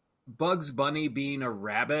Bugs Bunny being a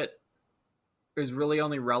rabbit is really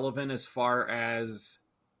only relevant as far as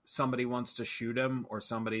somebody wants to shoot him or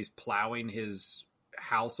somebody's plowing his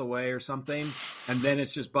house away or something, and then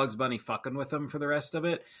it's just Bugs Bunny fucking with them for the rest of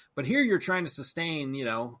it. But here you're trying to sustain,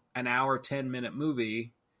 an hour, 10-minute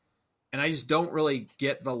movie, and I just don't really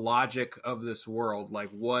get the logic of this world.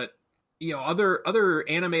 What, other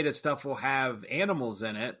animated stuff will have animals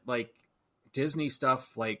in it, Disney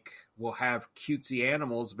stuff will have cutesy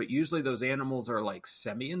animals, but usually those animals are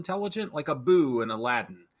semi-intelligent, like a Boo in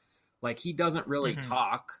Aladdin. He doesn't really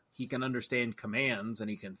talk. He can understand commands and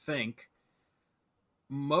he can think.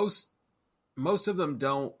 Most of them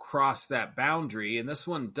don't cross that boundary, and this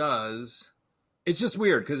one does. It's just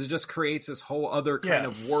weird because it just creates this whole other kind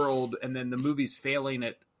of world, and then the movie's failing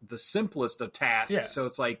at the simplest of tasks. Yeah. So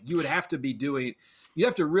it's you would have to you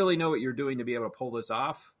have to really know what you're doing to be able to pull this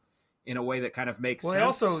off in a way that kind of makes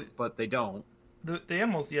sense. But they don't. The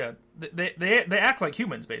animals, they act like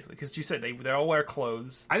humans basically, because you said they all wear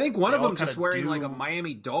clothes. I think one of them just wearing a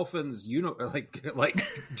Miami Dolphins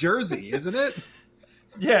jersey, isn't it?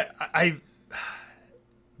 Yeah, I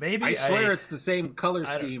swear it's the same color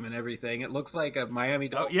scheme and everything. It looks like a Miami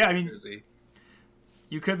Dolphins jersey.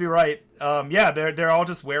 You could be right. They're all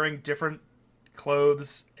just wearing different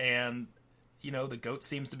clothes, and the goat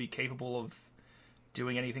seems to be capable of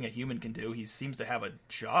doing anything a human can do. He seems to have a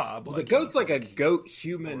job. Well, the goat's a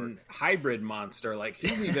goat-human hybrid monster.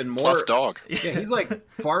 He's even more plus dog. Yeah, he's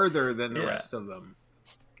farther than the rest of them.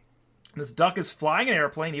 This duck is flying an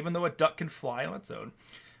airplane, even though a duck can fly on its own.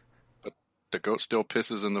 But the goat still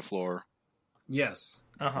pisses in the floor. Yes.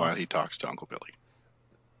 While he talks to Uncle Billy.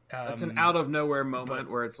 That's an out-of-nowhere moment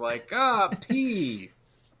where it's pee.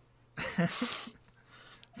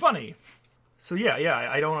 Funny. So yeah,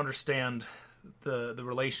 I don't understand the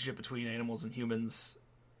relationship between animals and humans,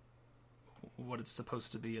 what it's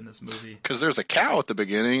supposed to be in this movie. Because there's a cow at the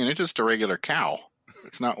beginning, and it's just a regular cow.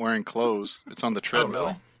 It's not wearing clothes. It's on the treadmill. Oh,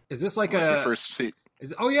 really? Is this a first seat?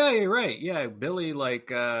 Oh yeah, you're right. Yeah, Billy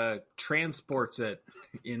transports it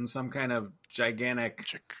in some kind of gigantic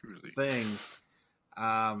jacuzzi thing.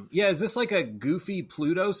 Is this a goofy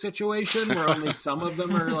Pluto situation where only some of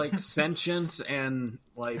them are sentient and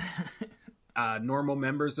normal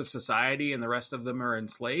members of society, and the rest of them are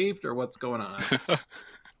enslaved, or what's going on?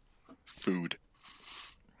 Food.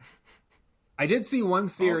 I did see one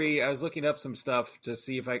theory. I was looking up some stuff to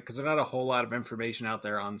see because there's not a whole lot of information out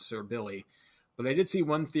there on Sir Billy, but I did see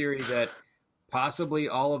one theory that possibly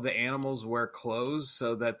all of the animals wear clothes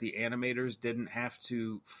so that the animators didn't have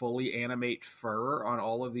to fully animate fur on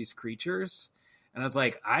all of these creatures. And I was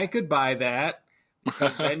I could buy that.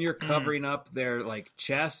 Because then you're covering up their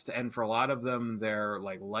chest, and for a lot of them, their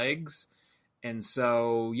legs. And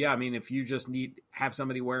so, yeah, I mean, if you just have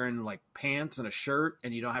somebody wearing pants and a shirt,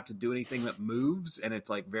 and you don't have to do anything that moves, and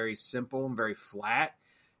it's very simple and very flat,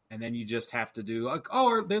 and then you just have to do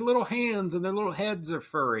their little hands and their little heads are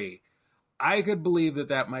furry. I could believe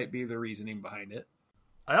that might be the reasoning behind it.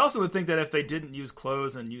 I also would think that if they didn't use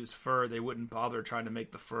clothes and use fur, they wouldn't bother trying to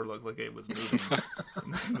make the fur look like it was moving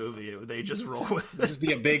in this movie. They just roll with it. Just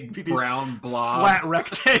be a big brown blob. Flat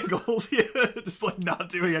rectangles. Just not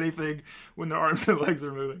doing anything when their arms and legs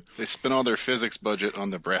are moving. They spent all their physics budget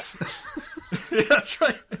on the breasts. Yeah, that's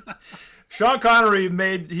right. Sean Connery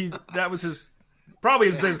that was probably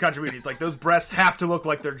his biggest contribution. He's those breasts have to look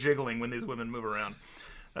like they're jiggling when these women move around.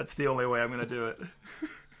 That's the only way I'm going to do it.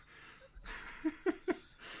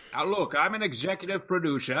 Now look, I'm an executive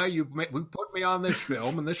producer. We put me on this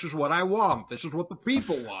film, and this is what I want. This is what the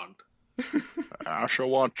people want. I shall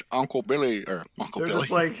want Uncle Billy or Uncle Billy.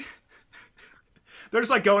 Just they're just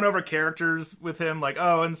like going over characters with him, like,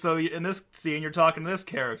 oh, and so in this scene you're talking to this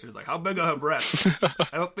character. It's like, how big are her breasts?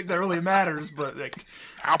 I don't think that really matters, but like,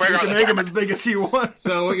 How big you are can the make them diamonds? as big as you want.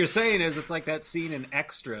 So what you're saying is it's like that scene in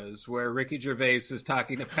Extras where Ricky Gervais is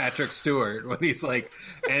talking to Patrick Stewart when he's like,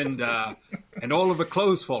 and all of the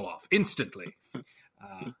clothes fall off instantly,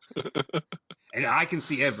 and I can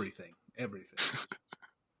see everything.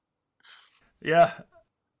 Yeah,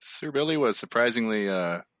 Sir Billy was surprisingly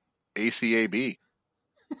ACAB.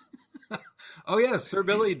 Oh yes, Sir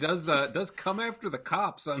Billy does come after the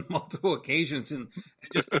cops on multiple occasions and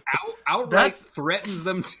just outright That's- threatens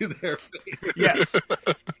them to their face. yes.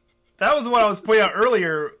 That was what I was pointing out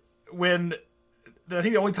earlier when I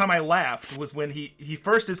think the only time I laughed was when he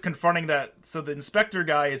first is confronting that. So the inspector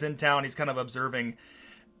guy is in town. He's kind of observing,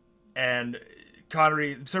 and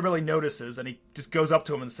Sir Billy notices, and he just goes up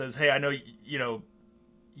to him and says, "Hey, I know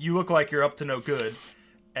you look like you're up to no good,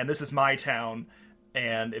 and this is my town.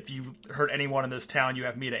 And if you hurt anyone in this town, you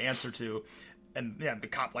have me to answer to." And yeah, the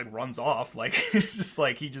cop like runs off, like just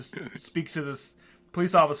like he just speaks to this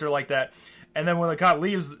police officer like that. And then when the cop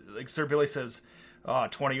leaves, like Sir Billy says,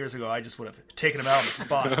 20 years ago, I just would have taken him out on the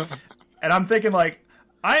spot. And I'm thinking, like,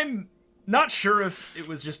 I'm not sure if it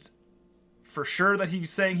was just for sure that he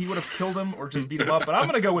was saying he would have killed him or just beat him up, but I'm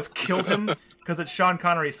going to go with killed him because it's Sean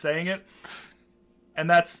Connery saying it. And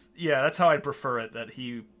that's how I'd prefer it, that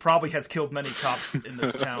he probably has killed many cops in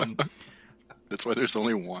this town. That's why there's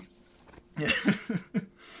only one. Yeah.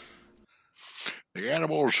 The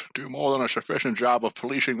animals do more than a sufficient job of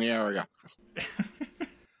policing the area.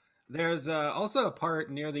 There's also a part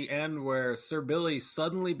near the end where Sir Billy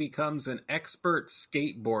suddenly becomes an expert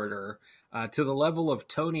skateboarder to the level of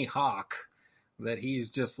Tony Hawk, that he's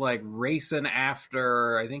just like racing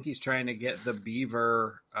after. I think he's trying to get the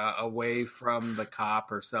beaver away from the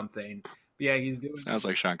cop or something. But yeah, he's doing. Sounds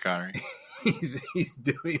like Sean Connery. He's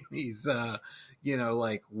doing these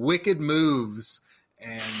like wicked moves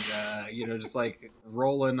and just like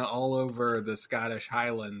rolling all over the Scottish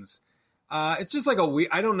Highlands. It's just like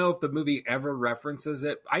I don't know if the movie ever references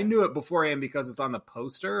it. I knew it beforehand because it's on the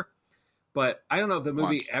poster, but I don't know if the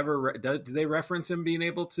movie ever do they reference him being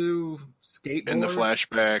able to skateboard? In the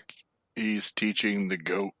flashback, he's teaching the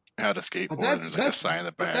goat how to skateboard. There's like a sign in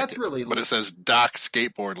the back. But it says Doc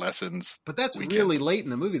Skateboard Lessons. But that's weekends. really late in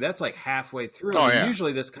the movie. That's like halfway through. Oh, yeah.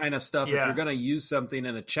 Usually this kind of stuff, if you're going to use something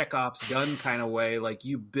in a Chekhov's gun kind of way, like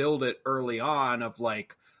you build it early on of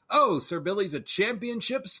like, oh, Sir Billy's a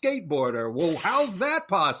championship skateboarder. Well, how's that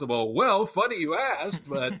possible? Well, funny you asked,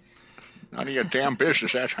 but... None of your damn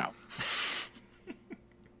business, that's how.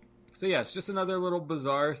 So yeah, it's just another little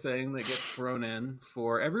bizarre thing that gets thrown in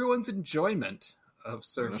for everyone's enjoyment of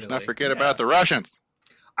Sir Billy. Let's not forget about the Russians.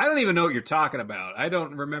 I don't even know what you're talking about. I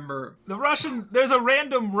don't remember. There's a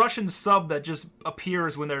random Russian sub that just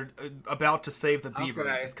appears when they're about to save the beaver.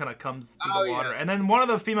 Okay. It just kind of comes through the water. Yeah. And then one of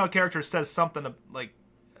the female characters says something like,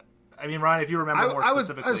 I mean, Ryan, if you remember more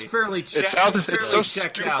specifically. I was fairly checked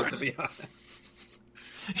out, to be honest.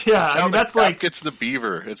 Yeah, I mean, that's like... gets the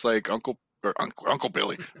beaver. It's like Uncle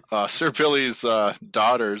Billy. Sir Billy's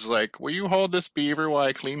daughter's like, will you hold this beaver while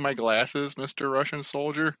I clean my glasses, Mr. Russian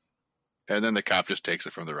soldier? And then the cop just takes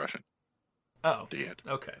it from the Russian. Oh, the end.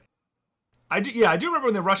 Okay. I do remember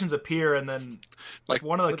when the Russians appear, and then like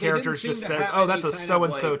one of the characters just says, "Oh, that's a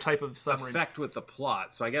so-and-so type of submarine." Effect with the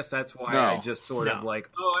plot, so I guess that's why I just sort of like,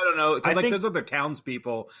 I don't know, because like there's other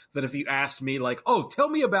townspeople that if you asked me like, oh, tell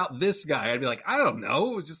me about this guy, I'd be like, I don't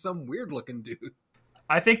know, it was just some weird-looking dude.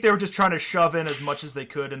 I think they were just trying to shove in as much as they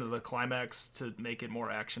could into the climax to make it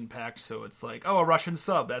more action-packed. So it's like, oh, a Russian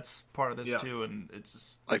sub, that's part of this too, and it's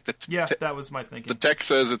just like that was my thinking. The text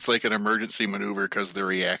says it's like an emergency maneuver because the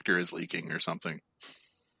reactor is leaking or something.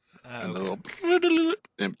 And the little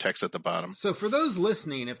text at the bottom. So for those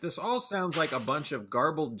listening, if this all sounds like a bunch of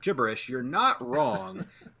garbled gibberish, you're not wrong,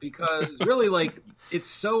 because really, like, it's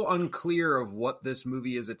so unclear of what this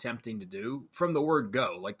movie is attempting to do from the word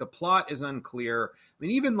go. Like, the plot is unclear. I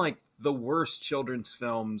mean, even like the worst children's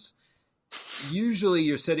films, usually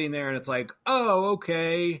you're sitting there and it's like, oh,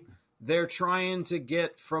 okay, they're trying to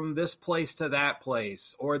get from this place to that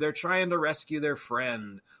place, or they're trying to rescue their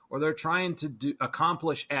friend, or they're trying to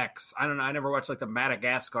accomplish X. I don't know. I never watched like the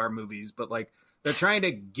Madagascar movies, but like they're trying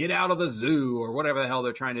to get out of the zoo or whatever the hell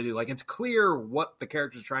they're trying to do. Like it's clear what the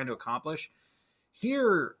character's trying to accomplish.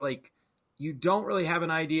 Here, like you don't really have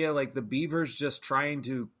an idea. Like the beaver's just trying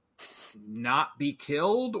to not be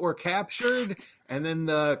killed or captured. And then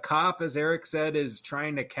the cop, as Eric said, is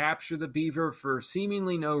trying to capture the beaver for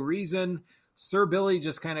seemingly no reason. Sir Billy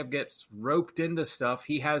just kind of gets roped into stuff.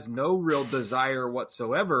 He has no real desire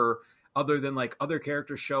whatsoever. other than like other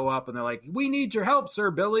characters show up and they're like, we need your help,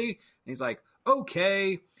 Sir Billy. And he's like,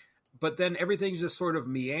 okay. But then everything just sort of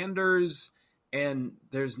meanders, and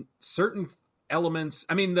there's certain elements.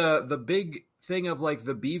 I mean, the big thing of like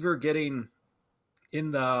the beaver getting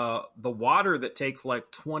in the water that takes like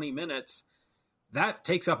 20 minutes, that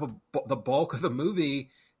takes up the bulk of the movie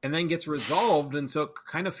and then gets resolved. And so it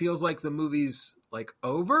kind of feels like the movie's like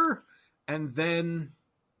over. And then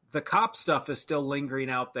the cop stuff is still lingering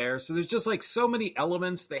out there. So there's just like so many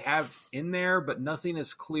elements they have in there, but nothing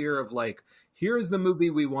is clear of like, here's the movie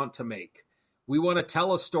we want to make. We want to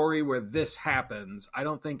tell a story where this happens. I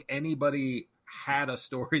don't think anybody had a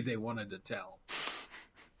story they wanted to tell.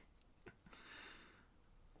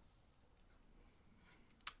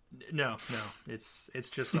 No, it's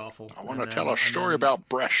just awful. I want to tell a story about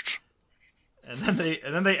breasts. And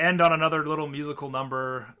then they end on another little musical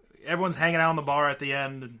number. Everyone's hanging out in the bar at the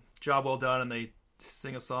end. Job well done, and they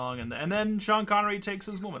sing a song, and then Sean Connery takes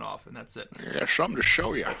his woman off, and that's it. Yeah, something to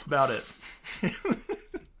show you. That's about it.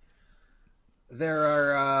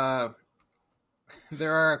 There are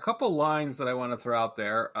a couple lines that I want to throw out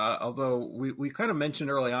there. Although we kind of mentioned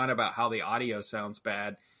early on about how the audio sounds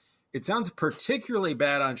bad. It sounds particularly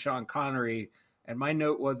bad on Sean Connery, and my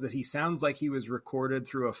note was that he sounds like he was recorded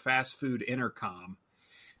through a fast food intercom.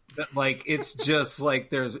 That like it's just like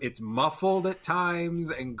it's muffled at times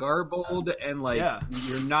and garbled, and like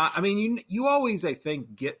you're not. I mean, you always, I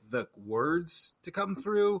think, get the words to come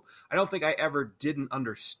through. I don't think I ever didn't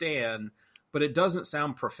understand, but it doesn't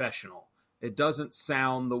sound professional. It doesn't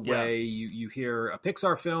sound the way you hear a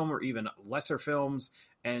Pixar film or even lesser films,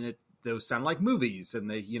 and those sound like movies,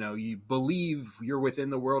 and you believe you're within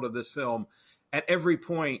the world of this film. At every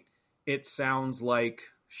point, it sounds like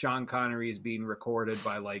Sean Connery is being recorded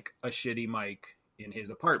by like a shitty mic in his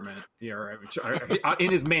apartment, or in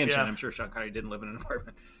his mansion. Yeah. I'm sure Sean Connery didn't live in an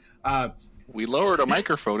apartment. We lowered a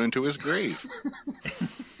microphone into his grave.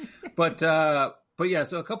 But yeah,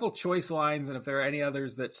 so a couple choice lines, and if there are any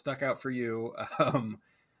others that stuck out for you,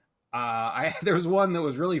 there was one that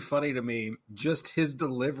was really funny to me, just his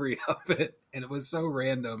delivery of it, and it was so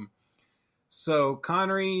random. So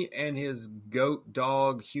Connery and his goat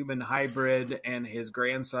dog human hybrid and his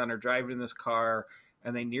grandson are driving in this car,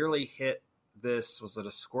 and they nearly hit this. Was it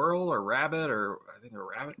a squirrel or rabbit, or I think a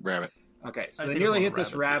rabbit? Rabbit. Okay, so they nearly hit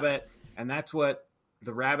this rabbit, and that's what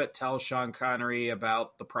the rabbit tells Sean Connery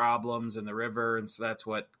about the problems in the river, and so that's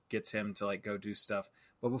what gets him to like go do stuff.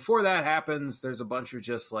 But before that happens, there's a bunch of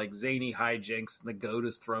just like zany hijinks, and the goat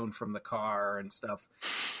is thrown from the car and stuff.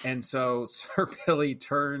 And so Sir Billy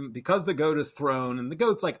because the goat is thrown, and the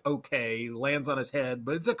goat's like, okay, lands on his head,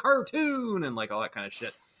 but it's a cartoon and like all that kind of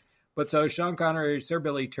shit. But so Sean Connery, Sir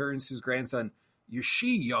Billy turns to his grandson, you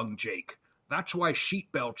see, young Jake, that's why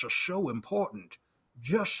seatbelts are so important.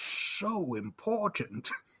 Just so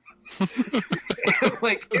important.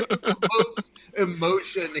 Like, it was the most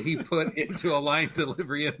emotion he put into a line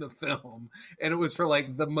delivery in the film, and it was for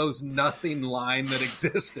like the most nothing line that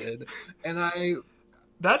existed, and I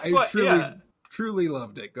truly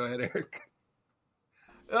loved it. Go ahead, Eric.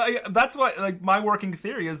 That's why, like, my working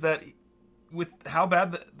theory is that with how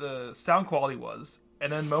bad the sound quality was,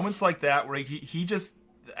 and then moments like that where the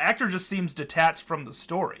actor just seems detached from the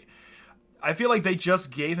story. I feel like they just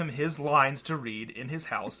gave him his lines to read in his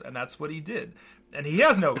house, and that's what he did. And he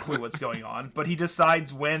has no clue what's going on, but he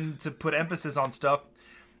decides when to put emphasis on stuff.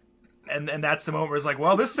 And that's the moment where it's like,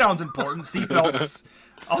 well, this sounds important. Seatbelts.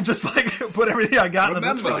 I'll just like put everything I got in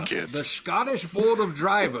this film. The Scottish Board of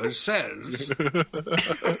Drivers says,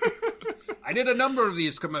 I did a number of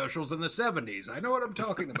these commercials in the 70s. I know what I'm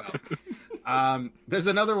talking about. There's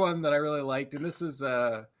another one that I really liked, and this is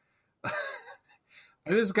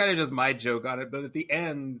this is kind of just my joke on it, but at the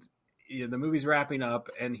end, the movie's wrapping up,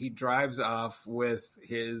 and he drives off with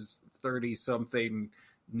his 30-something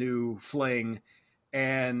new fling,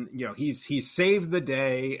 and he's saved the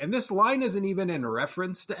day. And this line isn't even in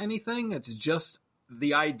reference to anything. It's just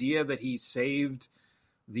the idea that he saved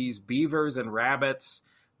these beavers and rabbits,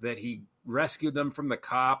 that he rescued them from the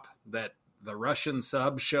cop, that the Russian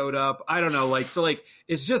sub showed up. I don't know,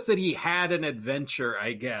 it's just that he had an adventure,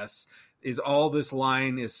 I guess, is all this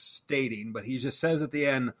line is stating. But he just says at the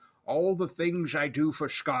end, all the things I do for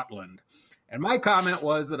Scotland. And my comment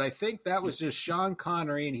was that I think that was just Sean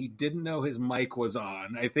Connery, and he didn't know his mic was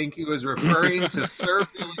on. I think he was referring to Sir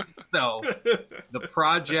Billy himself, the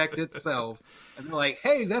project itself. And they're like,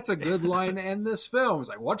 hey, that's a good line to end this film. It's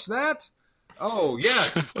like, what's that? Oh,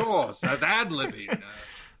 yes, of course. That's ad-libbing.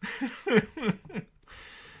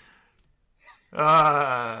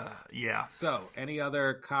 Yeah. So, any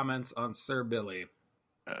other comments on Sir Billy?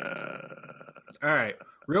 All right.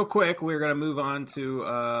 Real quick, we're going to move on to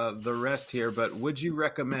the rest here, but would you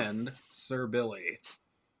recommend Sir Billy?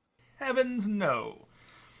 Heavens no.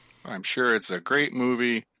 I'm sure it's a great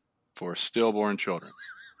movie for stillborn children.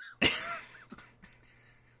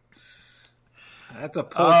 That's a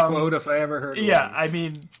pull quote if I ever heard one. Yeah, I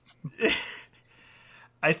mean,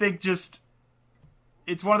 I think just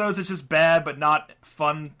it's one of those that's just bad, but not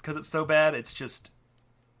fun because it's so bad. It's just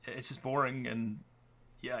boring, and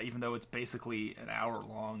yeah, even though it's basically an hour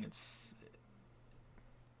long, it's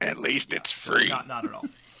at least it's free. Not at all.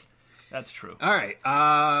 That's true. All right.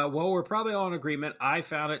 Well, we're probably all in agreement. I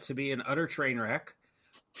found it to be an utter train wreck.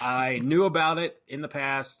 I knew about it in the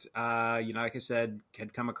past. Like I said,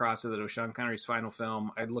 had come across it that it was Sean Connery's final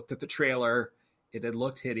film. I'd looked at the trailer. It had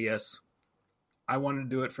looked hideous. I wanted to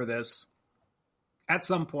do it for this at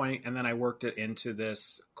some point, and then I worked it into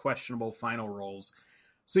this questionable final roles.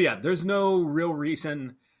 So yeah, there's no real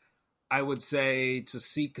reason, I would say, to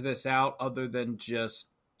seek this out other than just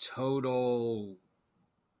total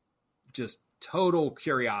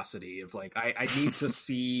curiosity of like, I need to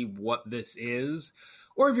see what this is.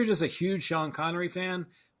 Or if you're just a huge Sean Connery fan,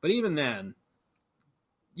 but even then,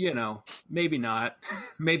 maybe not,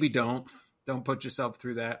 maybe don't put yourself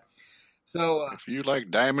through that. So if you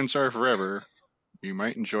like Diamonds Are Forever, you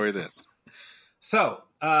might enjoy this. So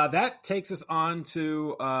that takes us on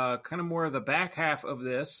to kind of more of the back half of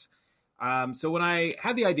this. So when I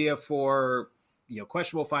had the idea for,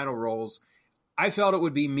 questionable final roles, I felt it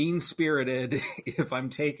would be mean-spirited if I'm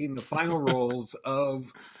taking the final roles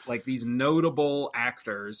of like these notable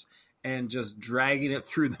actors and just dragging it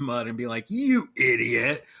through the mud and be like, you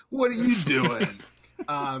idiot, what are you doing?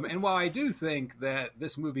 And while I do think that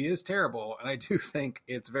this movie is terrible, and I do think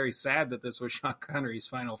it's very sad that this was Sean Connery's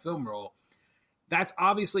final film role, that's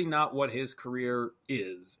obviously not what his career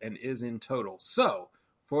is and is in total. So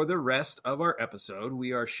for the rest of our episode,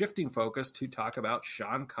 we are shifting focus to talk about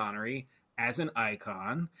Sean Connery as an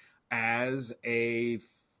icon, as a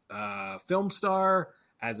film star,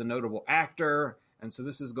 as a notable actor. And so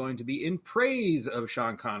this is going to be in praise of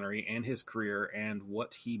Sean Connery and his career and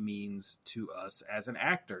what he means to us as an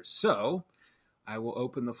actor. So I will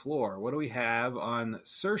open the floor. What do we have on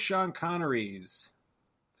Sir Sean Connery's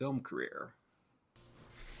film career?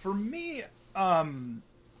 For me, I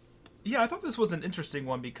thought this was an interesting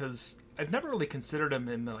one because I've never really considered him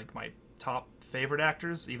in like my top favorite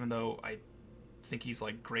actors, even though I think he's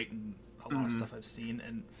like great in a lot of stuff I've seen.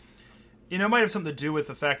 And it might have something to do with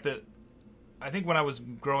the fact that I think when I was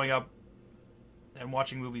growing up and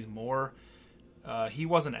watching movies more, he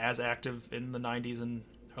wasn't as active in the 90s and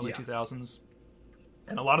early 2000s.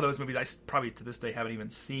 And a lot of those movies I probably to this day haven't even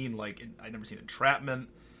seen. Like I've never seen Entrapment,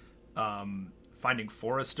 Finding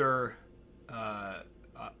Forrester.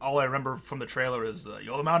 All I remember from the trailer is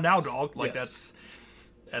 "You're the man now, dog." Like that's,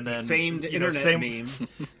 and then famed internet meme.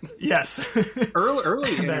 Yes,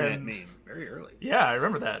 early internet meme, very early. Yeah, I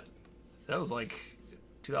remember that. That was like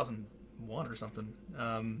 2001 or something.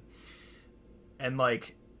 And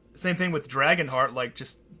like same thing with Dragonheart. Like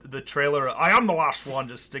just the trailer, "I am the last one,"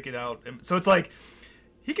 just sticking out. And so it's like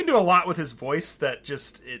he can do a lot with his voice that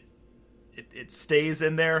just it stays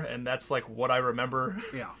in there, and that's like what I remember.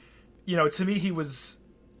 Yeah. To me, he was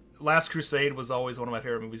Last Crusade was always one of my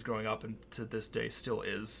favorite movies growing up, and to this day still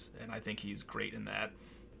is. And I think he's great in that.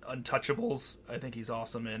 Untouchables, I think he's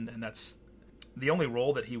awesome in, and that's the only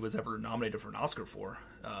role that he was ever nominated for an Oscar for,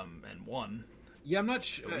 and won. Yeah, I'm not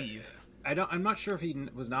sure. I'm not sure if he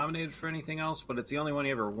was nominated for anything else, but it's the only one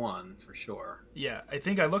he ever won for sure. Yeah, I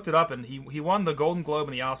think I looked it up, and he won the Golden Globe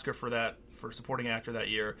and the Oscar for supporting actor that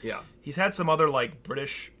year. Yeah, he's had some other like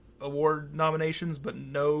British award nominations, but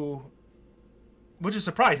no, which is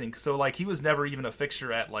surprising. So like he was never even a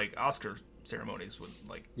fixture at like Oscar ceremonies.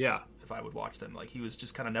 If I would watch them, like he was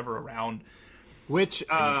just kind of never around. Which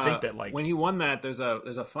you'd think that like when he won that, there's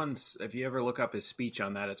a fun. If you ever look up his speech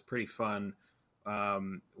on that, it's pretty fun.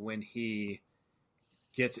 When he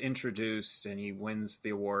gets introduced and he wins the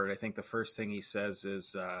award, I think the first thing he says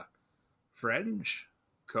is "Friends,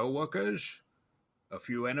 co-workers, a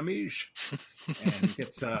few enemies," and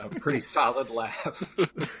gets a pretty solid laugh.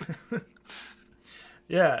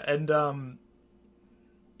 Yeah, and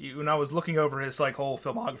when I was looking over his like whole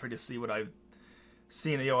filmography to see what I've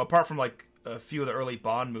seen, apart from like a few of the early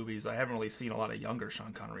Bond movies, I haven't really seen a lot of younger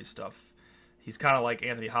Sean Connery stuff. He's kind of like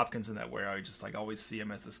Anthony Hopkins in that, where I just like always see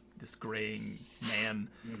him as this graying man,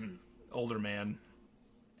 older man.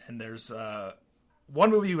 And there's one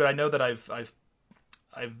movie that I know that I've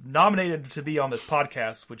nominated to be on this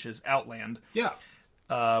podcast, which is Outland. Yeah,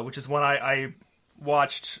 which is one I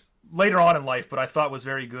watched later on in life, but I thought was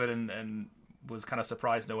very good and was kind of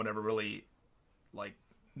surprised no one ever really like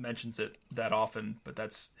mentions it that often, but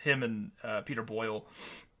that's him and Peter Boyle,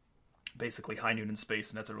 basically High Noon in Space,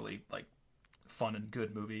 and that's a really like fun and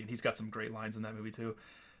good movie. And he's got some great lines in that movie too.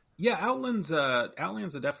 Yeah, Outland's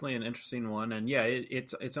definitely an interesting one, and yeah,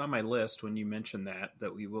 it's on my list when you mentioned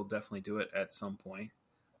that we will definitely do it at some point.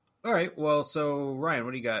 All right, well, so Ryan,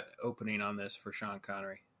 what do you got opening on this for Sean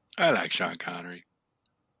Connery? I like Sean Connery.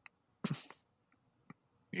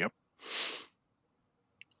 Yep.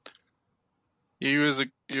 He was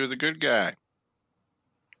a good guy.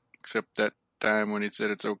 Except that time when he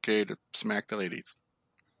said it's okay to smack the ladies.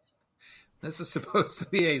 This is supposed to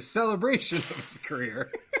be a celebration of his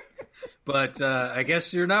career. But I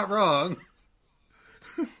guess you're not wrong.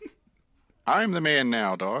 I'm the man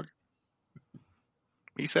now, dog.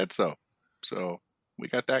 He said so. So we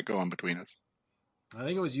got that going between us. I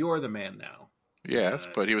think it was You're the Man Now. Yes,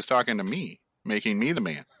 but he was talking to me, making me the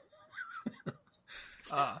man.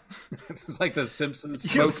 It's like the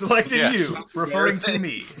Simpsons. You selected Yes. you, referring to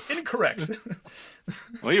me. Incorrect.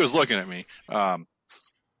 Well, he was looking at me.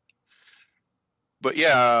 But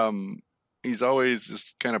yeah, he's always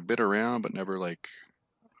just kind of bit around, but never like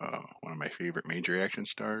one of my favorite major action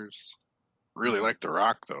stars. Really like The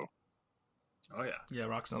Rock, though. Oh, yeah. Yeah,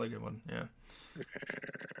 Rock's another good one. Yeah.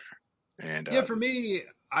 And Yeah, for me,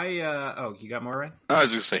 oh, you got more, Ryan? I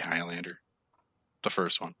was going to say Highlander. The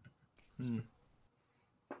first one.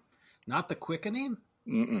 Not The Quickening?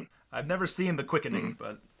 Mm-mm. I've never seen The Quickening,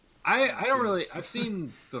 but I don't really... I've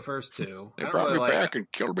seen the first two. They brought me back and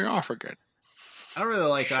killed me off again. I don't really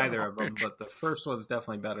like Shut either up, of them, bitch. but the first one's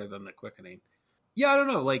definitely better than The Quickening. Yeah, I don't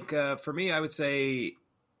know. Like, for me, I would say...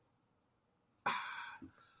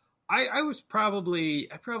 I probably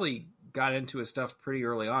got into his stuff pretty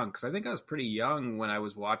early on, because I think I was pretty young when I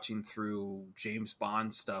was watching through James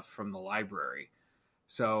Bond stuff from the library.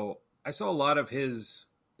 So I saw a lot of his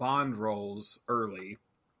Bond roles early.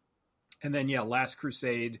 And then, yeah, Last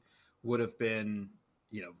Crusade would have been,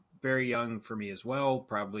 very young for me as well,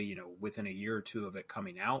 probably, within a year or two of it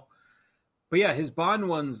coming out. But yeah, his Bond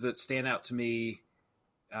ones that stand out to me,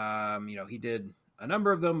 he did a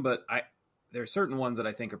number of them, but there are certain ones that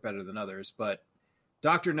I think are better than others. But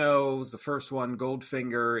Dr. No was the first one.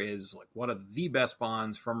 Goldfinger is like one of the best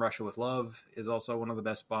Bonds. From Russia with Love is also one of the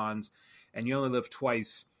best Bonds. And You Only Live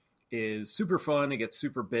Twice is super fun. It gets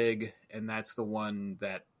super big. And that's the one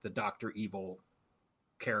that the Dr. Evil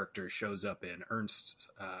character shows up in. Ernst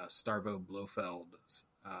Starvo Blofeld,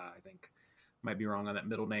 I think. Might be wrong on that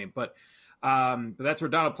middle name. But that's where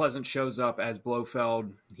Donald Pleasance shows up as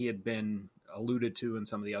Blofeld. He had been alluded to in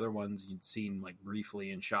some of the other ones you'd seen like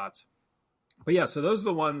briefly in shots. But yeah, so those are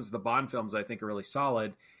the ones, the Bond films I think are really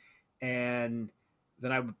solid. And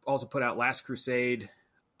then I would also put out Last Crusade,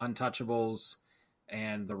 Untouchables,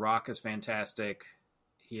 and The Rock is fantastic.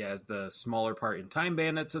 He has the smaller part in Time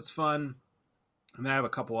Bandits that's fun. And then I have a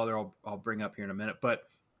couple other I'll bring up here in a minute. But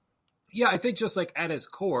yeah, I think just like at his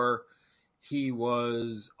core, he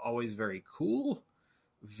was always very cool,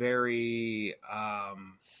 very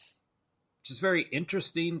just very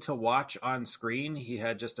interesting to watch on screen. He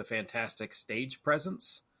had just a fantastic stage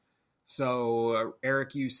presence. So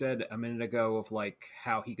Eric, you said a minute ago of like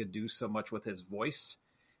how he could do so much with his voice.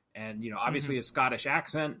 And, obviously his Scottish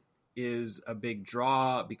accent is a big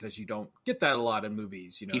draw because you don't get that a lot in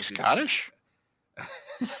movies. He's Scottish?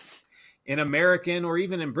 In American or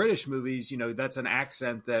even in British movies, that's an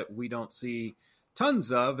accent that we don't see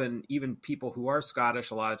tons of. And even people who are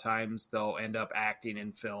Scottish, a lot of times they'll end up acting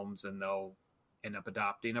in films and they'll end up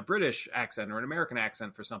adopting a British accent or an American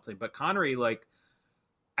accent for something. But Connery, like,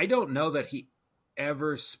 I don't know that he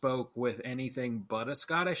ever spoke with anything but a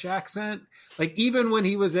Scottish accent. Like, even when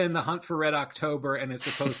he was in The Hunt for Red October and is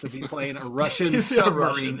supposed to be playing a Russian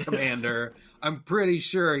submarine commander, I'm pretty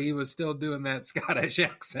sure he was still doing that Scottish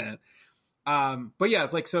accent. But yeah,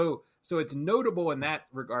 it's like, so it's notable in that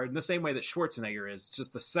regard, in the same way that Schwarzenegger is.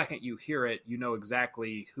 Just the second you hear it, you know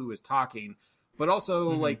exactly who is talking. But also,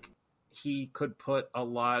 like, he could put a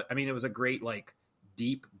lot... I mean, it was a great, like,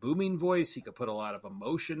 deep, booming voice. He could put a lot of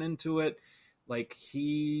emotion into it. Like,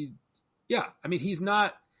 he's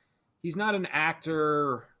not an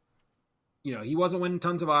actor... he wasn't winning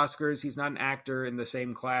tons of Oscars. He's not an actor in the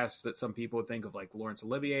same class that some people would think of, like, Laurence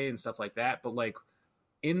Olivier and stuff like that. But, like,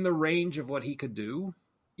 in the range of what he could do...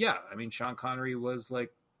 Yeah, I mean, Sean Connery was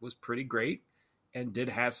pretty great and did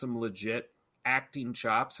have some legit acting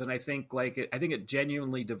chops. And I think it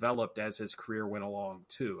genuinely developed as his career went along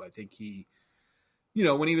too. I think he,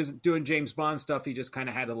 when he was doing James Bond stuff, he just kind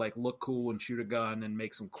of had to like look cool and shoot a gun and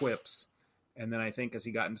make some quips. And then I think as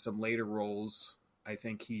he got into some later roles, I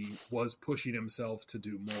think he was pushing himself to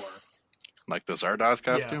do more. Like the Zardoz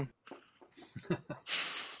costume? Yeah.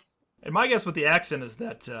 And my guess with the accent is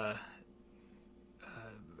that a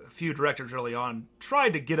few directors early on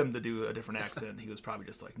tried to get him to do a different accent. He was probably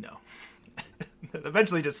just like, no.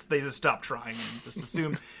 Eventually, they just stopped trying and just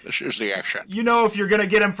assumed. This is the accent. If you're going to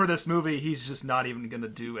get him for this movie, he's just not even going to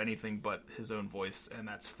do anything but his own voice, and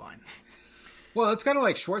that's fine. Well, it's kind of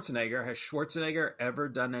like Schwarzenegger. Has Schwarzenegger ever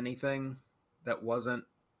done anything that wasn't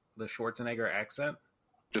the Schwarzenegger accent?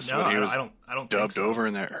 Just No, when he was I don't dubbed think so. over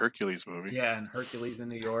in that Hercules movie. Yeah, and Hercules in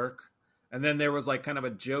New York. And then there was like kind of a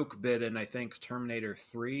joke bit in, I think, Terminator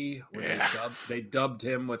 3 where they dubbed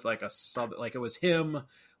him with like a southern, like it was him,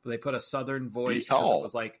 but they put a southern voice. 'Cause it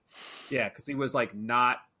was like, yeah, because he was like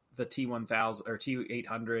not the T-1000 or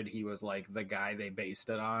T-800. He was like the guy they based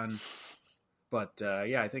it on. But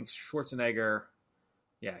yeah, I think Schwarzenegger,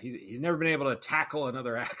 yeah, he's never been able to tackle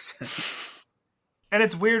another accent. And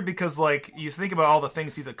it's weird because, like, you think about all the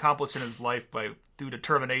things he's accomplished in his life through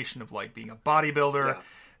determination of, like, being a bodybuilder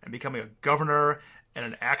and becoming a governor and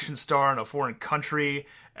an action star in a foreign country.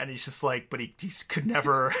 And he's just like, but he could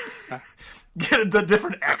never get into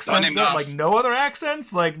different accents. Like, no other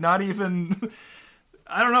accents? Like, not even,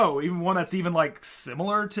 I don't know, even one that's even, like,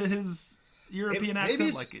 similar to his European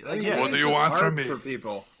accent. Like, yeah. What do you want from me? For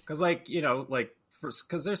people. Because, like, you know, like,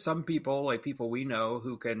 because there's some people, like people we know,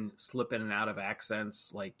 who can slip in and out of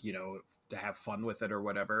accents, like, you know, to have fun with it or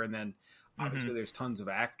whatever. And then obviously there's tons of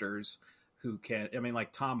actors who can, I mean,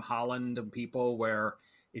 like Tom Holland and people where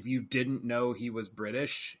if you didn't know he was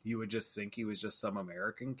British, you would just think he was just some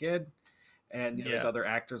American kid. And there's other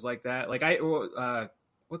actors like that. Like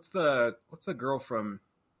what's the girl from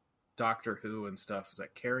Doctor Who and stuff? Is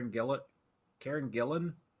that Karen Gillan? Karen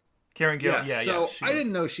Gillan, yeah. So I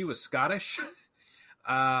didn't know she was Scottish.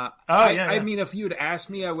 I mean, if you'd asked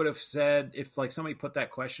me, I would have said, if like somebody put that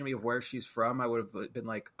question to me of where she's from, I would have been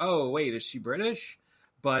like, oh wait, is she British?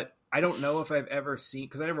 But I don't know if I've ever seen,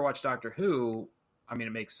 because I never watched Doctor Who. I mean,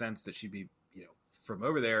 it makes sense that she'd be, you know, from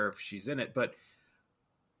over there if she's in it, but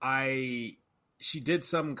she did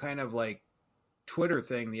some kind of like Twitter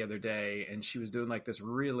thing the other day, and she was doing like this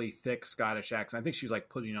really thick Scottish accent. I think she was like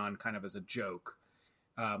putting on kind of as a joke,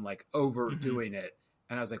 like overdoing it.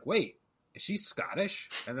 And I was like, wait, is she Scottish?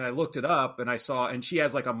 And then I looked it up and I saw, and she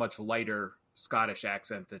has like a much lighter Scottish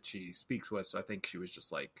accent that she speaks with. So I think she was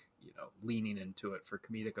just like, you know, leaning into it for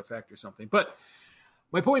comedic effect or something. But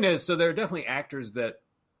my point is, so there are definitely actors that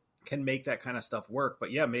can make that kind of stuff work.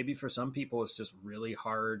 But yeah, maybe for some people it's just really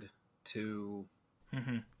hard to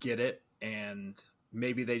get it. And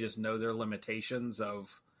maybe they just know their limitations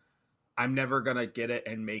of, I'm never going to get it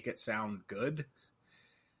and make it sound good.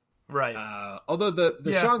 Right. Although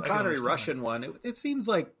the Sean Connery Russian one, it seems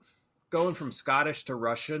like going from Scottish to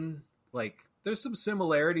Russian, like there's some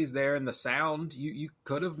similarities there in the sound. You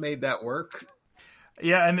could have made that work.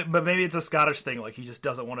 Yeah, but maybe it's a Scottish thing. Like he just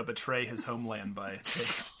doesn't want to betray his homeland by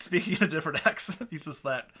speaking a different accent. He's just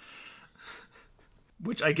that.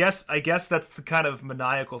 Which I guess that's the kind of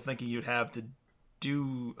maniacal thinking you'd have to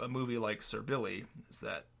do a movie like Sir Billy. Is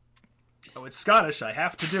that, oh, it's Scottish, I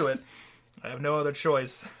have to do it. I have no other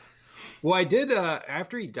choice. Well, I did,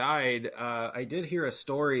 after he died, I did hear a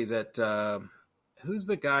story that, who's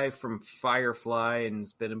the guy from Firefly and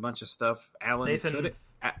has been in a bunch of stuff? Alan Tudyk?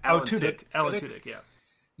 Alan Tudyk, yeah.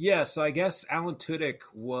 Yeah, so I guess Alan Tudyk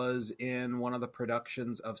was in one of the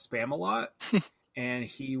productions of Spamalot, and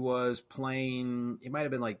he was playing, it might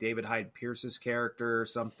have been like David Hyde Pierce's character or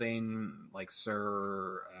something, like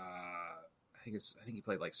Sir, I think he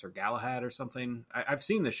played like Sir Galahad or something. I've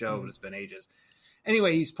seen the show, but it's been ages.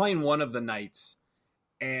 Anyway, he's playing one of the knights,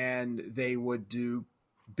 and they would do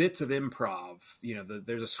bits of improv. You know,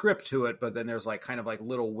 there's a script to it, but then there's like kind of like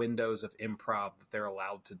little windows of improv that they're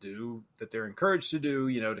allowed to do, that they're encouraged to do,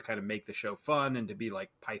 you know, to kind of make the show fun and to be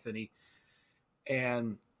like Python-y.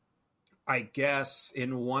 And I guess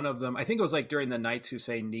in one of them, I think it was like during the Knights Who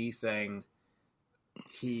Say Knee thing,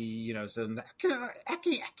 he, you know, said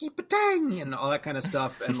Aki Patang and all that kind of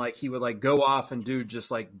stuff, and like he would like go off and do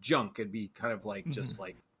just like junk. It'd be kind of like just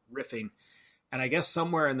like riffing. And I guess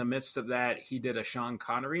somewhere in the midst of that, he did a Sean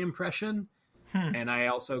Connery impression. And I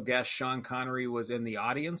also guess Sean Connery was in the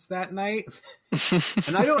audience that night.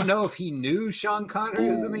 And I don't know if he knew Sean Connery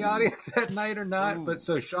was in the audience that night or not. But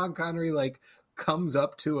so Sean Connery like comes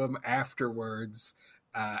up to him afterwards,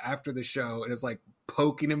 after the show, and is like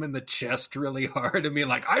poking him in the chest really hard and being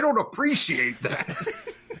like, I don't appreciate that.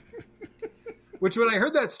 Which when I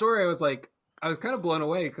heard that story, I was kind of blown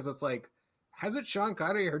away, because it's like, hasn't Sean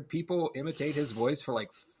Connery heard people imitate his voice for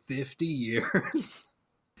like 50 years?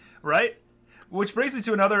 Right? Which brings me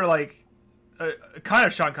to another like kind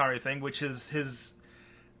of Sean Connery thing, which is his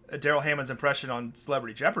Daryl Hammond's impression on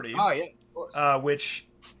Celebrity Jeopardy. Oh yeah, of course. Which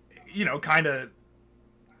kind of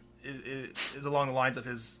is along the lines of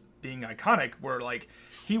his being iconic, where like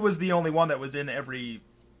he was the only one that was in every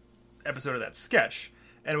episode of that sketch,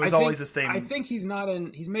 and it was always the same. I think he's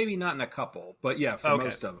maybe not in a couple, but yeah, for Okay.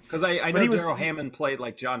 most of them, because I know Daryl Hammond played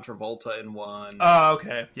like John Travolta in one. Oh,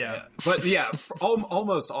 okay, yeah. But yeah, for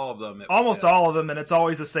almost all of them. Almost all of them, and it's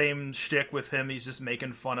always the same shtick with him. He's just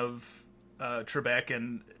making fun of Trebek,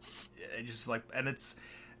 and just like, and it's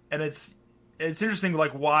interesting,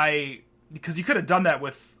 like why, because you could have done that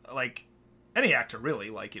with like any actor, really.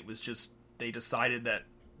 Like it was just they decided that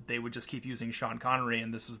they would just keep using Sean Connery,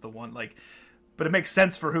 and this was the one. Like, but it makes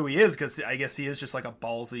sense for who he is, because I guess he is just like a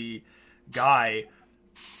ballsy guy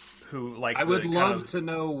who like. I would love to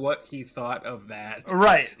know what he thought of that.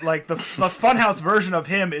 Right, like the Funhouse version of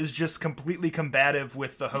him is just completely combative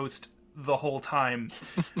with the host the whole time.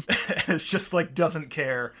 It's just like doesn't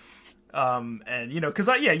care. And because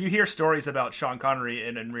you hear stories about Sean Connery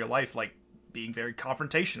in real life, like being very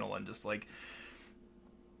confrontational and just like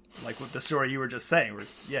with the story you were just saying, where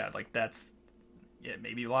it's,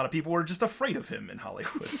 maybe a lot of people were just afraid of him in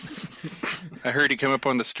Hollywood. I heard he come up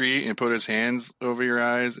on the street and put his hands over your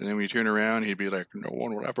eyes, and then when you turn around, he'd be like, "No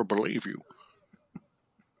one will ever believe you."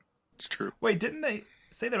 It's true. Wait, didn't they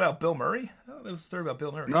say that about Bill Murray? Oh, there was a story about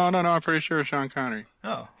Bill Murray. No, I'm pretty sure it's Sean Connery.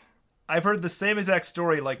 Oh. I've heard the same exact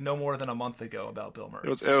story like no more than a month ago about Bill Murray.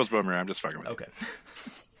 It was Bill Murray. I'm just fucking with you. Okay.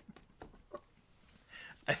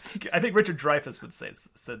 I think Richard Dreyfuss would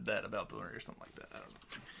said that about Bill Murray or something like that. I don't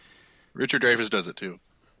know. Richard Dreyfuss does it too.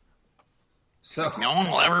 So no one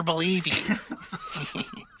will ever believe you.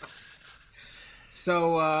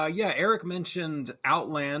 So, Eric mentioned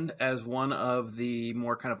Outland as one of the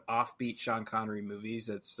more kind of offbeat Sean Connery movies.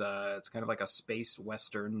 It's kind of like a space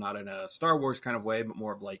western, not in a Star Wars kind of way, but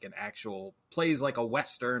more of like an actual plays like a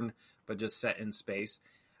western, but just set in space.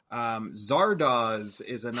 Zardoz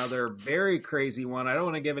is another very crazy one. I don't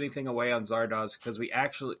want to give anything away on Zardoz because we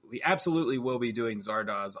absolutely will be doing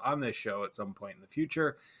Zardoz on this show at some point in the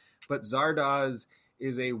future. But Zardoz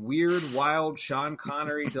is a weird, wild Sean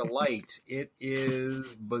Connery delight. It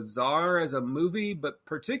is bizarre as a movie, but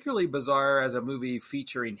particularly bizarre as a movie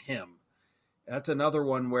featuring him. That's another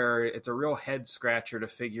one where it's a real head scratcher to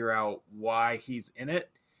figure out why he's in it.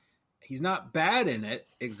 He's not bad in it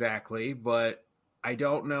exactly, but I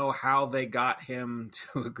don't know how they got him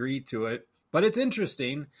to agree to it. But it's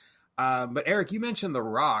interesting. But Eric, you mentioned The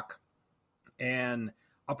Rock, and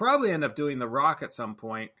I'll probably end up doing The Rock at some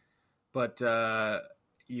point. But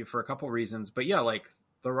for a couple reasons. But yeah, like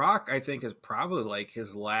The Rock, I think is probably like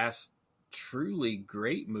his last truly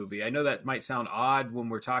great movie. I know that might sound odd when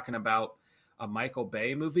we're talking about a Michael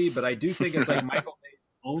Bay movie, but I do think it's like Michael Bay's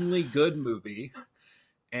only good movie.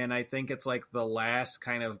 And I think it's like the last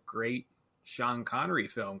kind of great Sean Connery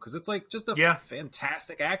film because it's like just a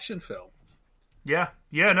fantastic action film. Yeah.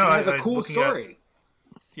 Yeah. No, it has a cool story.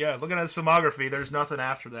 Looking at his filmography, there's nothing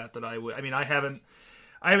after that I would. I mean, I haven't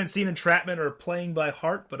seen Entrapment or Playing by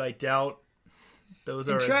Heart, but I doubt those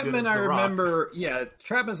are Entrapment, as good as The Rock. I remember,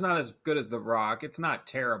 Entrapment's not as good as The Rock. It's not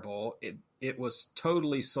terrible. It was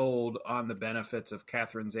totally sold on the benefits of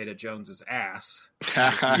Catherine Zeta-Jones's ass.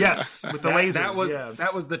 Yes, with the lasers.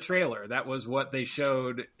 That was the trailer. That was what they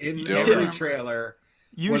showed in every trailer.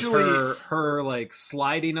 Usually, was her like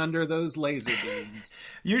sliding under those laser beams.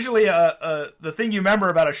 Usually, the thing you remember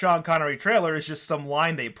about a Sean Connery trailer is just some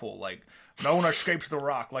line they pull, like "No one escapes the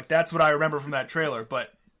Rock." Like that's what I remember from that trailer.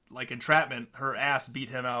 But like Entrapment, her ass beat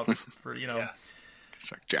him out for Yes.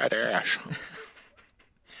 It's like Jad Ash.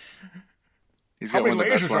 He's got one of the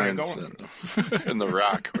best lines in The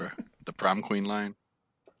Rock, the prom queen line.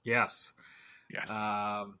 Yes.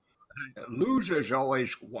 Losers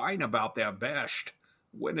always whine about their best.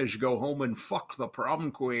 Winners go home and fuck the prom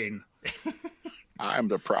queen. I'm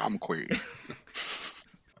the prom queen.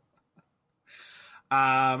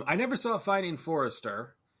 I never saw Finding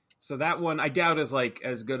Forrester, so that one I doubt is like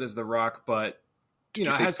as good as The Rock. But Did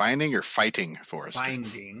you say Finding or Fighting Forrester?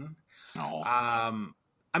 Finding. No.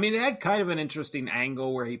 I mean, it had kind of an interesting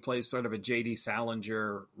angle where he plays sort of a J.D.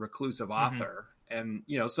 Salinger reclusive author. And,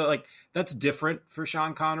 so like that's different for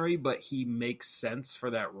Sean Connery, but he makes sense for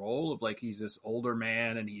that role of like he's this older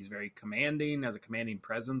man and he's very commanding, has a commanding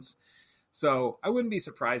presence. So I wouldn't be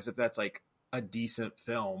surprised if that's like a decent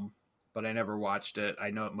film, but I never watched it.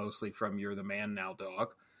 I know it mostly from You're the Man Now,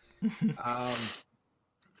 Dog.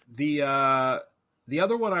 The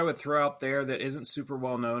other one I would throw out there that isn't super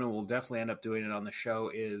well known, and we'll definitely end up doing it on the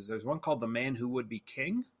show, is there's one called The Man Who Would Be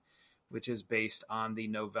King, which is based on the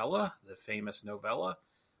novella, the famous novella,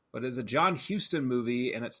 but it's a John Huston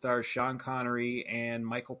movie, and it stars Sean Connery and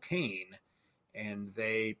Michael Caine. and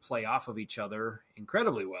they play off of each other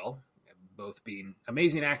incredibly well, both being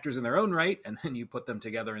amazing actors in their own right, and then you put them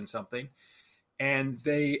together in something. And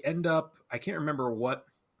they end up, I can't remember what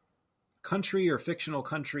country or fictional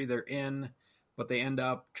country they're in, but they end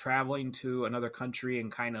up traveling to another country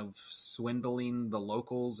and kind of swindling the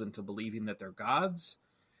locals into believing that they're gods.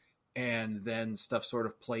 And then stuff sort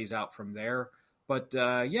of plays out from there. But